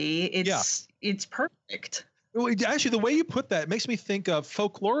already. It's perfect. Well, actually, the way you put that makes me think of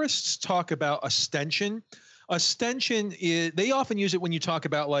folklorists talk about ostension. Ostension is, they often use it when you talk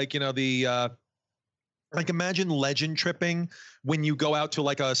about like imagine legend tripping when you go out to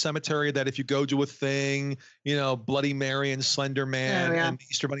like a cemetery, that if you go to a thing, Bloody Mary and Slender Man and the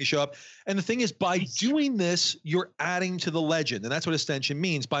Easter Bunny show up. And the thing is, by doing this, you're adding to the legend. And that's what ostension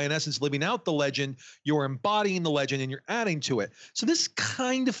means. By, in essence, living out the legend, you're embodying the legend and you're adding to it. So this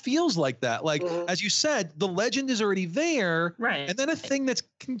kind of feels like that. Like, as you said, the legend is already there. Right. And then a thing that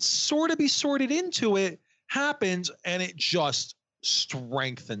can sort of be sorted into it happens, and it just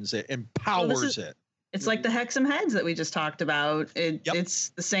strengthens it, empowers it. It's like the Hexham heads that we just talked about. It's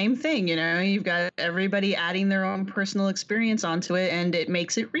the same thing, you know. You've got everybody adding their own personal experience onto it, and it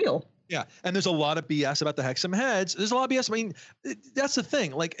makes it real. Yeah, and there's a lot of BS about the Hexham heads. There's a lot of BS. I mean, that's the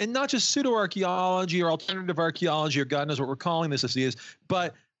thing. Like, and not just pseudo-archaeology or alternative archaeology or God knows what we're calling this as is,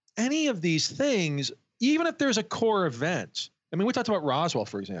 but any of these things, even if there's a core event. I mean, we talked about Roswell,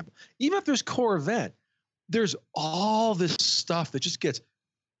 for example. Even if there's core event, there's all this stuff that just gets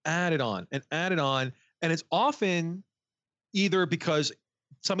added on, and it's often either because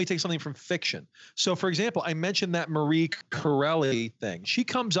somebody takes something from fiction. So, for example, I mentioned that Marie Corelli thing. She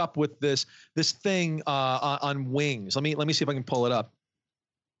comes up with this thing on wings. Let me see if I can pull it up.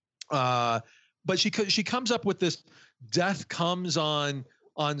 But she comes up with this death comes on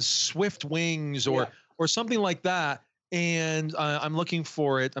swift wings or something like that. And I'm looking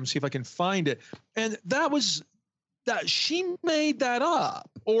for it. I'm see if I can find it. And that she made that up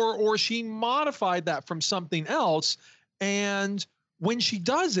or she modified that from something else. And when she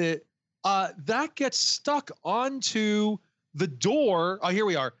does it, that gets stuck onto the door. Oh, here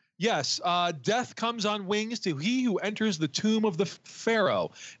we are. Yes, death comes on wings to he who enters the tomb of the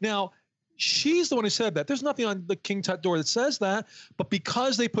pharaoh. Now, she's the one who said that. There's nothing on the King Tut door that says that, but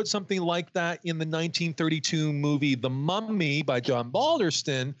because they put something like that in the 1932 movie The Mummy by John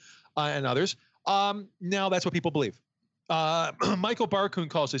Balderston and others, now that's what people believe. Michael Barkun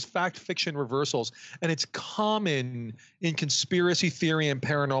calls this fact fiction reversals, and it's common in conspiracy theory and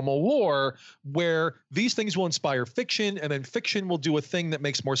paranormal lore where these things will inspire fiction, and then fiction will do a thing that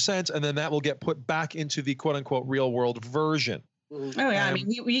makes more sense, and then that will get put back into the quote-unquote real-world version. Oh, yeah. I mean,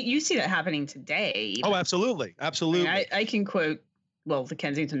 you see that happening today. Even. Oh, absolutely. Absolutely. I mean, I can quote, well, the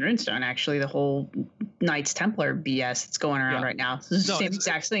Kensington Runestone, actually, the whole Knights Templar BS that's going around right now. So the same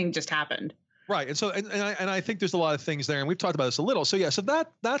exact thing just happened. Right. And so, and I think there's a lot of things there, and we've talked about this a little. So, yeah, so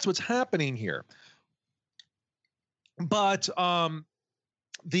that's what's happening here. But where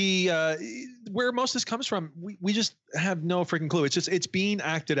most of this comes from, we just have no freaking clue. It's being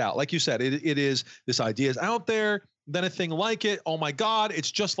acted out. Like you said, it is, this idea is out there, then a thing like it. Oh my God,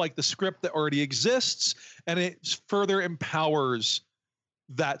 it's just like the script that already exists, and it further empowers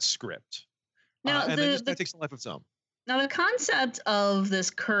that script. Now, and then that takes a life of its own. Now, the concept of this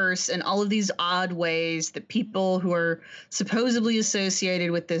curse and all of these odd ways that people who are supposedly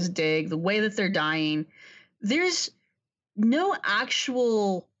associated with this dig, the way that they're dying, there's no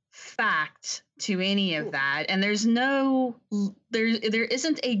actual fact to any of that. And there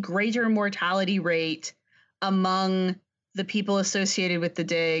isn't a greater mortality rate among the people associated with the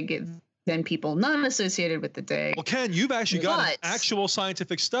dig than people not associated with the dig. Well, Ken, you've actually got an actual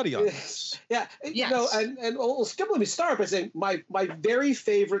scientific study on this. Yeah. Yes. You know, and well, let me start by saying my very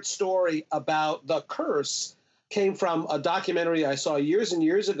favorite story about the curse came from a documentary I saw years and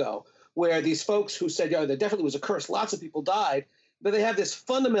years ago, where these folks who said, there definitely was a curse, lots of people died, but they have this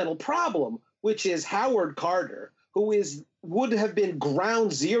fundamental problem, which is Howard Carter, who would have been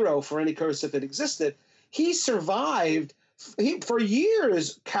ground zero for any curse if it existed. He survived. For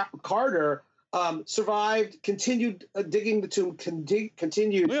years, Carter survived, continued digging the tomb,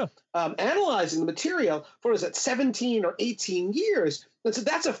 continued analyzing the material for 17 or 18 years. And so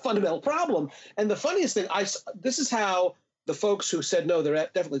that's a fundamental problem. And the funniest thing, this is how the folks who said, no,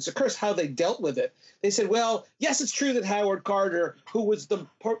 definitely it's a curse, how they dealt with it. They said, well, yes, it's true that Howard Carter, who was the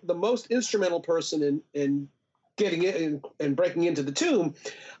most instrumental person in getting in and breaking into the tomb,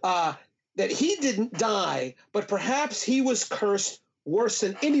 that he didn't die, but perhaps he was cursed worse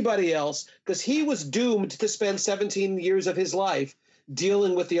than anybody else because he was doomed to spend 17 years of his life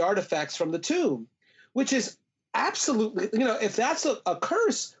dealing with the artifacts from the tomb, which is absolutely, if that's a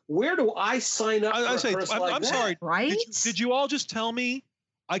curse, where do I sign up for a curse like that? I'm sorry, right? Did you all just tell me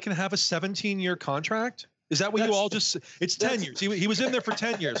I can have a 17-year contract? Is that what you all just? It's 10 years. He was in there for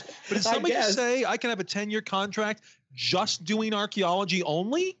 10 years. But did somebody just say I can have a 10-year contract just doing archaeology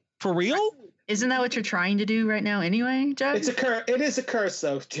only? For real? Isn't that what you're trying to do right now anyway, Joe? It's a curse. It is a curse,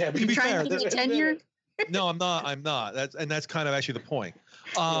 though, Jeb. You're trying to get tenure? No, I'm not. That's kind of actually the point.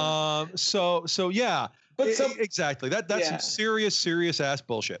 So yeah. But exactly. That's some serious ass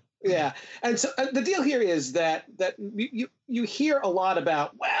bullshit. Yeah. And so the deal here is that you hear a lot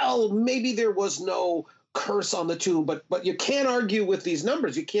about, well, maybe there was no curse on the tomb, but you can't argue with these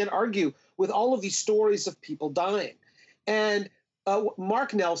numbers. You can't argue with all of these stories of people dying. And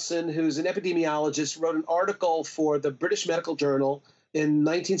Mark Nelson, who's an epidemiologist, wrote an article for the British Medical Journal in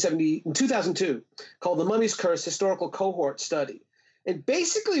 2002 called The Mummy's Curse, Historical Cohort Study. And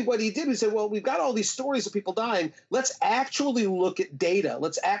basically what he did was said, well, we've got all these stories of people dying. Let's actually look at data.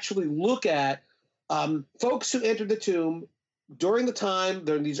 Let's actually look at folks who entered the tomb, during the time,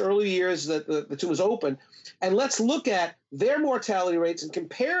 during these early years that the tomb was open, and let's look at their mortality rates and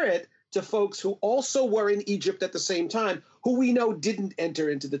compare it to folks who also were in Egypt at the same time, who we know didn't enter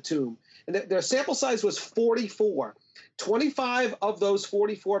into the tomb. And their sample size was 44. 25 of those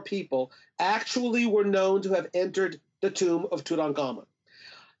 44 people actually were known to have entered the tomb of Tutankhamun.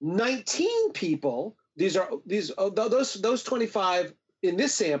 19 people, those 25 in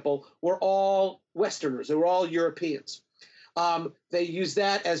this sample were all Westerners. They were all Europeans. They used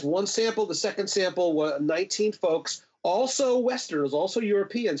that as one sample. The second sample were 19 folks, also Westerners, also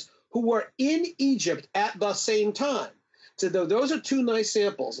Europeans, who were in Egypt at the same time. So those are two nice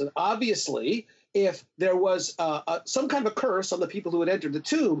samples. And obviously, if there was some kind of a curse on the people who had entered the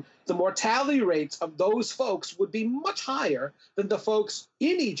tomb, the mortality rates of those folks would be much higher than the folks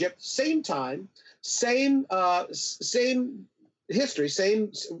in Egypt, same time, same history,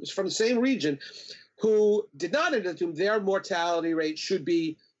 from the same region, who did not enter the tomb. Their mortality rate should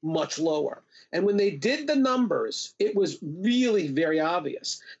be much lower. And when they did the numbers, it was really very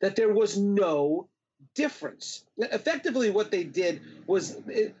obvious that there was no difference. Effectively, what they did was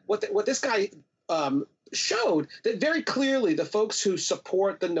what this guy showed, that very clearly the folks who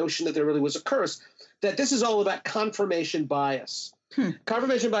support the notion that there really was a curse, that this is all about confirmation bias.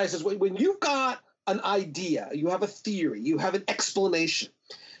 Confirmation bias is when you've got an idea, you have a theory, you have an explanation,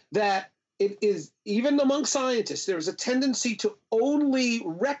 that it is, even among scientists, there is a tendency to only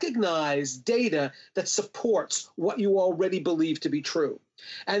recognize data that supports what you already believe to be true.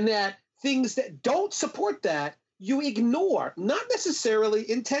 And that things that don't support that, you ignore, not necessarily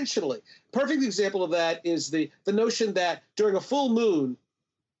intentionally. Perfect example of that is the notion that during a full moon,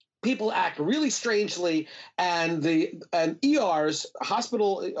 people act really strangely, and ERs,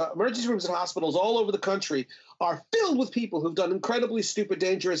 emergency rooms in hospitals all over the country are filled with people who've done incredibly stupid,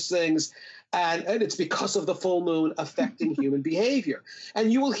 dangerous things, and it's because of the full moon affecting human behavior.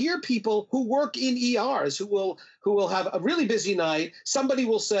 And you will hear people who work in ERs who will have a really busy night. Somebody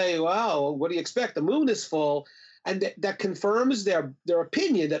will say, "Wow, what do you expect? The moon is full." And that confirms their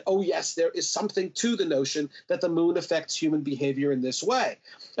opinion that, oh, yes, there is something to the notion that the moon affects human behavior in this way.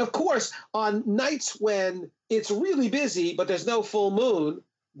 Of course, on nights when it's really busy, but there's no full moon,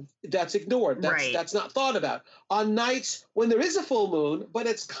 that's ignored. That's not thought about. On nights when there is a full moon, but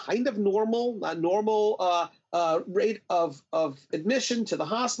it's kind of normal rate of admission to the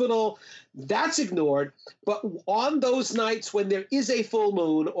hospital, that's ignored. But on those nights when there is a full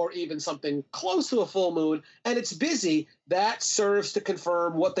moon, or even something close to a full moon, and it's busy, that serves to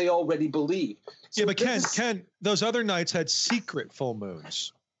confirm what they already believe. So yeah, but Ken, those other nights had secret full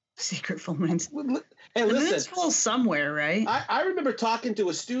moons. Secret full moons. Hey, the listen, moon's full somewhere, right? I remember talking to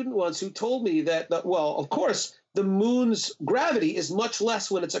a student once who told me that, well, of course, the moon's gravity is much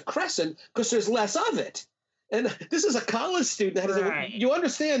less when it's a crescent because there's less of it. And this is a college student. You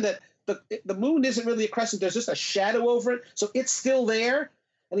understand that the moon isn't really a crescent. There's just a shadow over it. So it's still there.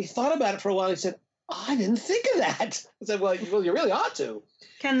 And he thought about it for a while. He said, oh, I didn't think of that. I said, well, you really ought to.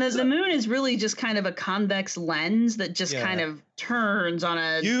 Ken, the moon is really just kind of a convex lens that just kind of turns on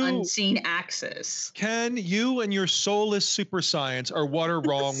an unseen axis. Ken, you and your soulless super science are what are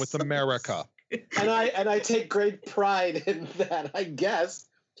wrong with America. And I take great pride in that, I guess.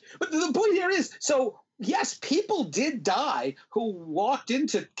 But the point here is, so yes, people did die who walked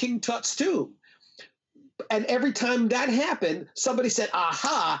into King Tut's tomb. And every time that happened, somebody said,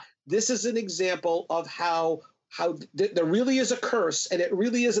 aha, this is an example of how there really is a curse, and it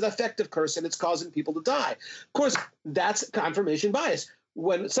really is an effective curse, and it's causing people to die. Of course, that's confirmation bias.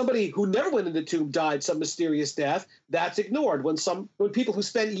 When somebody who never went in the tomb died some mysterious death, that's ignored. When people who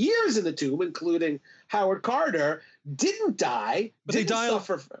spent years in the tomb, including Howard Carter, didn't die, but they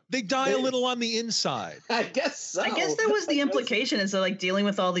die a little on the inside. I guess so. I guess there was the implication is that like dealing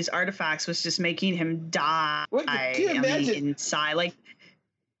with all these artifacts was just making him die on the inside. Like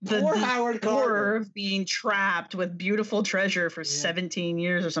poor Howard Carter of being trapped with beautiful treasure for 17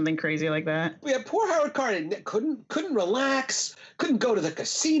 years or something crazy like that. Yeah, poor Howard Carter couldn't relax, couldn't go to the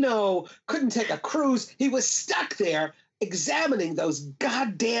casino, couldn't take a cruise. He was stuck there examining those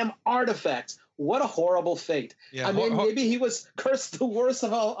goddamn artifacts. What a horrible fate. Yeah, I mean, maybe he was cursed the worst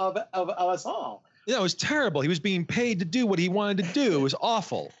of us all. Yeah, it was terrible. He was being paid to do what he wanted to do. It was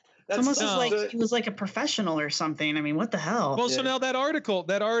awful. It's almost like he was like a professional or something. I mean, what the hell? Well, so now that article.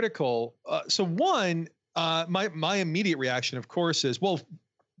 So one, my immediate reaction, of course, is, well,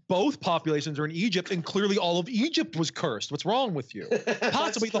 both populations are in Egypt, and clearly all of Egypt was cursed. What's wrong with you?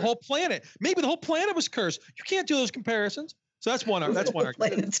 Possibly the whole planet. Maybe the whole planet was cursed. You can't do those comparisons. So that's one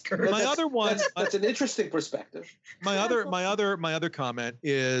argument. My other one. That's an interesting perspective. My other comment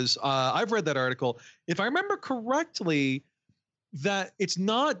is, I've read that article. If I remember correctly, that it's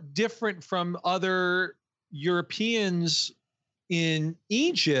not different from other Europeans in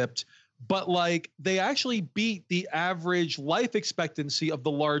Egypt, but like they actually beat the average life expectancy of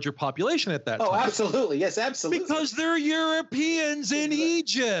the larger population at that time. Oh, absolutely. Yes, absolutely. Because they're Europeans in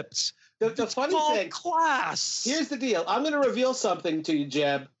Egypt. The funny thing, class. Here's the deal. I'm going to reveal something to you,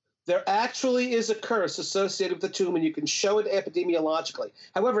 Jeb. There actually is a curse associated with the tomb, and you can show it epidemiologically.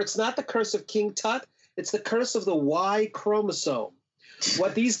 However, it's not the curse of King Tut. It's the curse of the Y chromosome.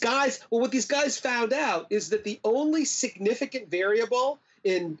 What these guys found out is that the only significant variable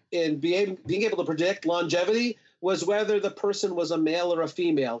in being able to predict longevity was whether the person was a male or a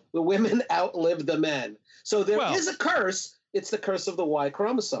female. The women outlived the men. So there is a curse. It's the curse of the Y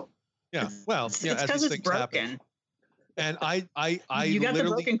chromosome. Yeah. Well, yeah, it's because it's broken. Happen. And I you got the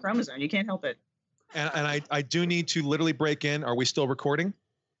broken chromosome. You can't help it. And I do need to literally break in. Are we still recording?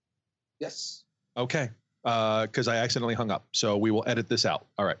 Yes. Okay. Because I accidentally hung up. So we will edit this out.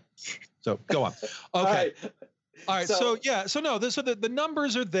 All right. So go on. Okay. All right. So the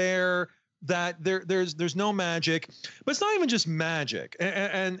numbers are there. That there's no magic, but it's not even just magic.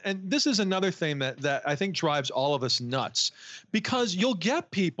 And this is another thing that I think drives all of us nuts, because you'll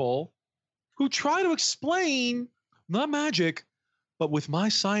get people who try to explain not magic, but with my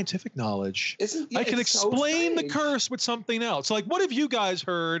scientific knowledge, I can explain the curse with something else. Like, what have you guys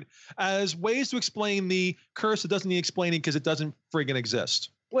heard as ways to explain the curse that doesn't need explaining because it doesn't friggin'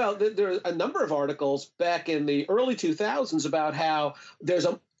 exist? Well, there are a number of articles back in the early 2000s about how there's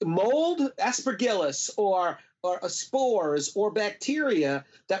a mold, aspergillus, or spores or bacteria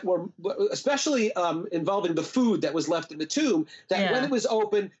that were especially involving the food that was left in the tomb, that when it was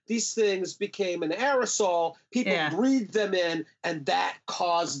open, these things became an aerosol. People breathed them in, and that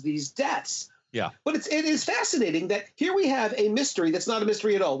caused these deaths. Yeah. But it is fascinating that here we have a mystery that's not a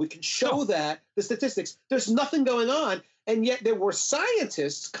mystery at all. We can show that the statistics, there's nothing going on. And yet there were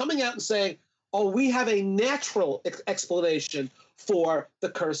scientists coming out and saying, oh, we have a natural explanation for the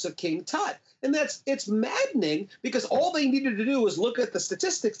curse of King Tut. And it's maddening, because all they needed to do was look at the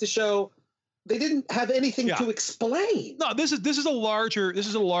statistics to show they didn't have anything to explain. No, this is a larger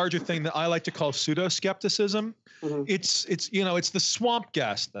thing that I like to call pseudo-skepticism. Mm-hmm. It's the swamp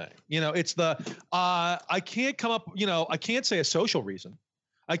gas thing. It's the I can't come up, I can't say a social reason.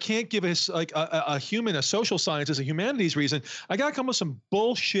 I can't give us like a human, a social science as a humanities reason. I got to come with some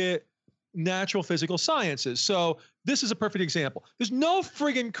bullshit natural physical sciences. So this is a perfect example. There's no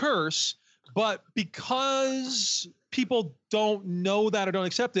friggin' curse, but because people don't know that or don't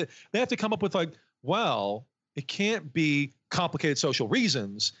accept it, they have to come up with like, well, it can't be complicated social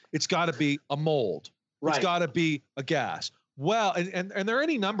reasons. It's got to be a mold. Right. It's got to be a gas. Well, and there are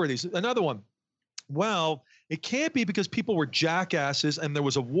any number of these. Another one. Well, it can't be because people were jackasses and there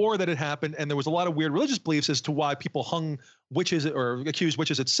was a war that had happened and there was a lot of weird religious beliefs as to why people hung witches or accused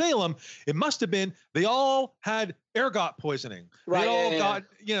witches at Salem. It must have been they all had ergot poisoning. Right. They all got,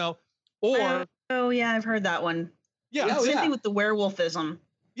 or I've heard that one. Yeah. Same thing with the werewolfism.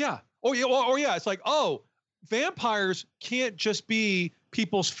 Yeah. Or yeah, it's like, oh, vampires can't just be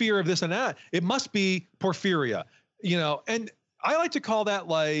people's fear of this and that. It must be porphyria, and I like to call that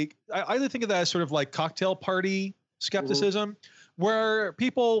like, I think of that as sort of like cocktail party skepticism, where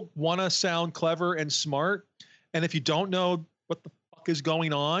people want to sound clever and smart. And if you don't know what the fuck is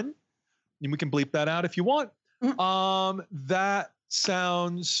going on, and we can bleep that out if you want, that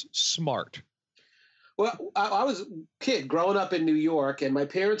sounds smart. Well, I was a kid growing up in New York, and my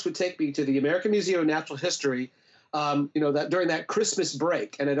parents would take me to the American Museum of Natural History, that during that Christmas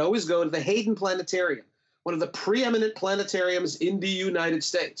break. And I'd always go to the Hayden Planetarium, one of the preeminent planetariums in the United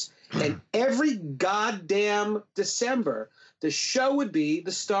States. And every goddamn December, the show would be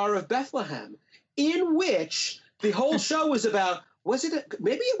the Star of Bethlehem, in which the whole show was about,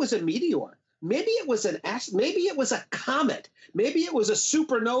 maybe it was a meteor, maybe it was maybe it was a comet, maybe it was a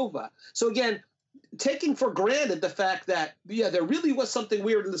supernova. So again, taking for granted the fact that, there really was something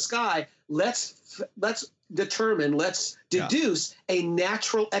weird in the sky, let's deduce a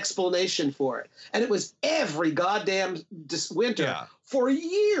natural explanation for it. And it was every goddamn winter for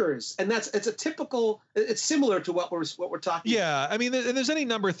years. And it's similar to what we're talking about. Yeah. I mean, and there's any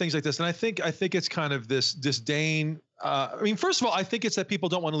number of things like this. And I think it's kind of this disdain. First of all, I think it's that people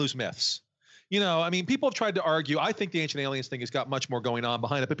don't want to lose myths. People have tried to argue, I think the ancient aliens thing has got much more going on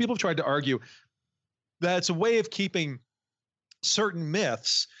behind it, but people have tried to argue that it's a way of keeping certain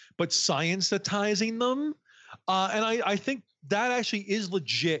myths, but science-atizing them. And I think that actually is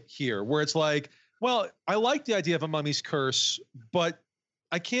legit here, where it's like, well, I like the idea of a mummy's curse, but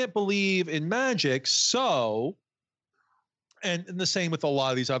I can't believe in magic. So, and the same with a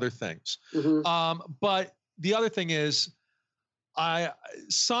lot of these other things. Mm-hmm. But the other thing is,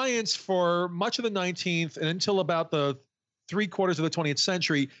 science for much of the 19th and until about the 3/4 of the 20th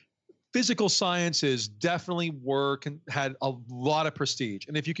century, physical sciences definitely had a lot of prestige.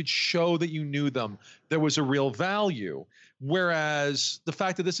 And if you could show that you knew them, there was a real value. Whereas the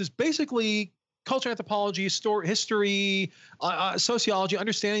fact that this is basically culture, anthropology, history, sociology,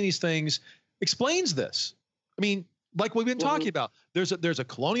 understanding these things explains this. I mean, like we've been talking about, there's a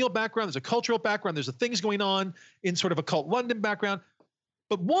colonial background, there's a cultural background, there's things going on in sort of a cult London background.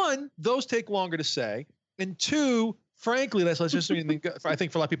 But one, those take longer to say. And two, frankly, that's just I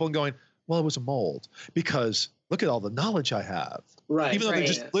think for a lot of people going, well, it was a mold because look at all the knowledge I have. Right. Even though they're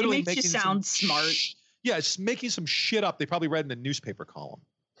just literally it makes making you sound smart. Yeah, it's making some shit up they probably read in a newspaper column.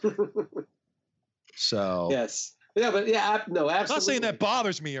 So yes. Yeah, but yeah, no, absolutely. I'm not saying that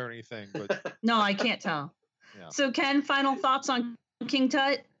bothers me or anything, but no, I can't tell. Yeah. So Ken, final thoughts on King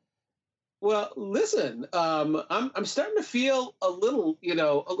Tut? Well, listen, I'm starting to feel a little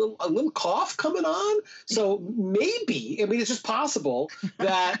cough coming on. So maybe, I mean, it's just possible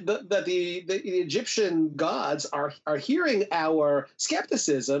that the Egyptian gods are hearing our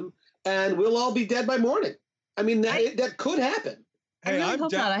skepticism, and we'll all be dead by morning. I mean, that could happen. I really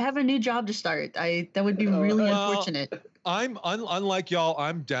hope not. I have a new job to start. That would be really unfortunate. I'm unlike y'all.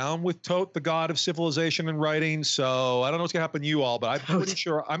 I'm down with Tote, the god of civilization and writing. So I don't know what's gonna happen to you all, but I'm pretty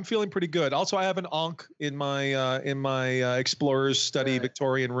sure I'm feeling pretty good. Also, I have an Ankh in my explorer's study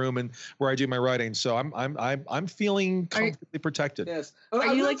Victorian room and where I do my writing. So I'm feeling comfortably protected. Yes.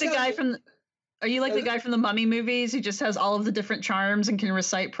 Are you like the guy from? Are you like the guy from the Mummy movies who just has all of the different charms and can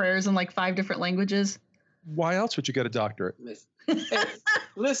recite prayers in like 5 different languages? Why else would you get a doctorate?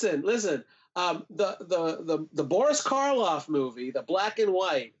 Listen. The Boris Karloff movie, the black and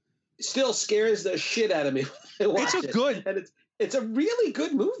white, still scares the shit out of me. It's a really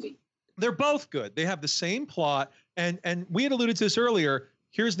good movie. They're both good. They have the same plot, and we had alluded to this earlier.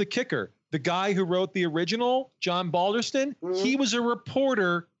 Here's the kicker. The guy who wrote the original, John Balderston, he was a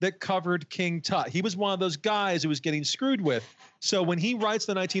reporter that covered King Tut. He was one of those guys who was getting screwed with. So when he writes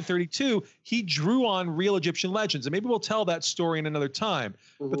the 1932, he drew on real Egyptian legends. And maybe we'll tell that story in another time.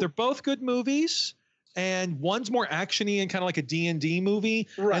 But they're both good movies. And one's more action-y and kind of like a D&D movie.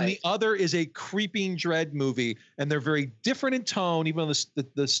 Right. And the other is a creeping dread movie. And they're very different in tone, even though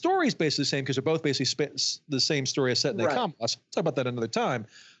the story is basically the same because they're both basically the same story as set in the comics. I'll talk about that another time.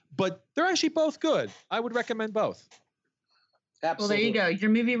 But they're actually both good. I would recommend both. Absolutely. Well, there you go. Your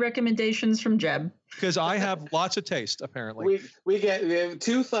movie recommendations from Jeb. Because I have lots of taste, apparently. We have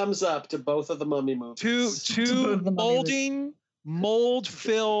 2 thumbs up to both of the Mummy movies. Two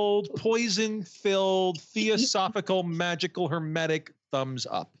mold-filled, poison-filled, theosophical, magical, hermetic thumbs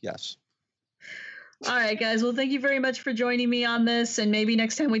up. Yes. All right, guys. Well, thank you very much for joining me on this. And maybe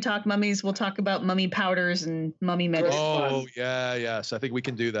next time we talk mummies, we'll talk about mummy powders and mummy medicine. Oh, yeah, yes. I think we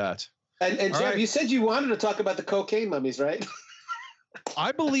can do that. And Jeb, you said you wanted to talk about the cocaine mummies, right?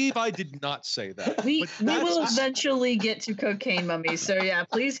 I believe I did not say that. We will eventually get to cocaine mummies. So, yeah,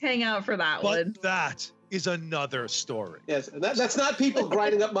 please hang out for that one. But that is another story. Yes, that's not people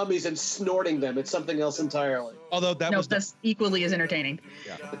grinding up mummies and snorting them. It's something else entirely. Although that's equally as entertaining.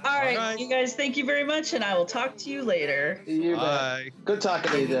 Yeah. All right, you guys, thank you very much, and I will talk to you later. Bye. Good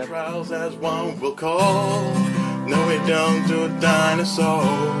talking to you, Deb. Trials as one will call. No, we don't do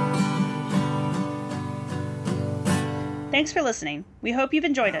dinosaurs. Thanks for listening. We hope you've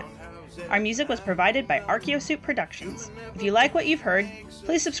enjoyed it. Our music was provided by Archaeosuit Productions. If you like what you've heard,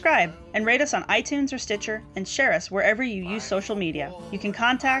 please subscribe and rate us on iTunes or Stitcher and share us wherever you use social media. You can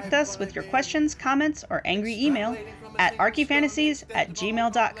contact us with your questions, comments, or angry email at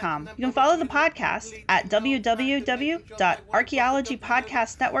archyfantasies@gmail.com. You can follow the podcast at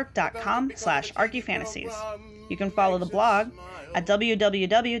www.archaeologypodcastnetwork.com/archyfantasies. You can follow the blog at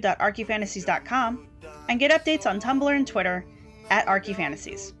www.archyfantasies.com and get updates on Tumblr and Twitter at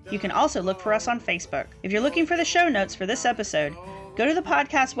ArchyFantasies. You can also look for us on Facebook. If you're looking for the show notes for this episode, go to the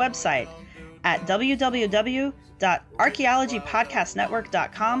podcast website at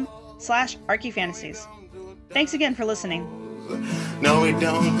www.archaeologypodcastnetwork.com/archyfantasies. Thanks again for listening. No, we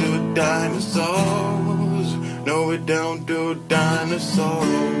don't do dinosaurs. No, we don't do dinosaurs.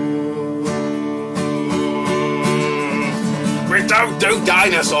 We don't do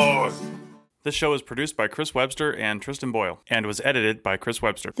dinosaurs. This show is produced by Chris Webster and Tristan Boyle and was edited by Chris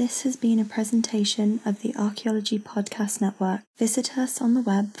Webster. This has been a presentation of the Archaeology Podcast Network. Visit us on the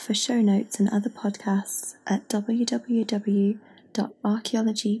web for show notes and other podcasts at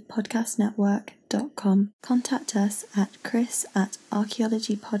www.archaeologypodcastnetwork.com. Contact us at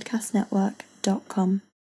chris@archaeologypodcastnetwork.com.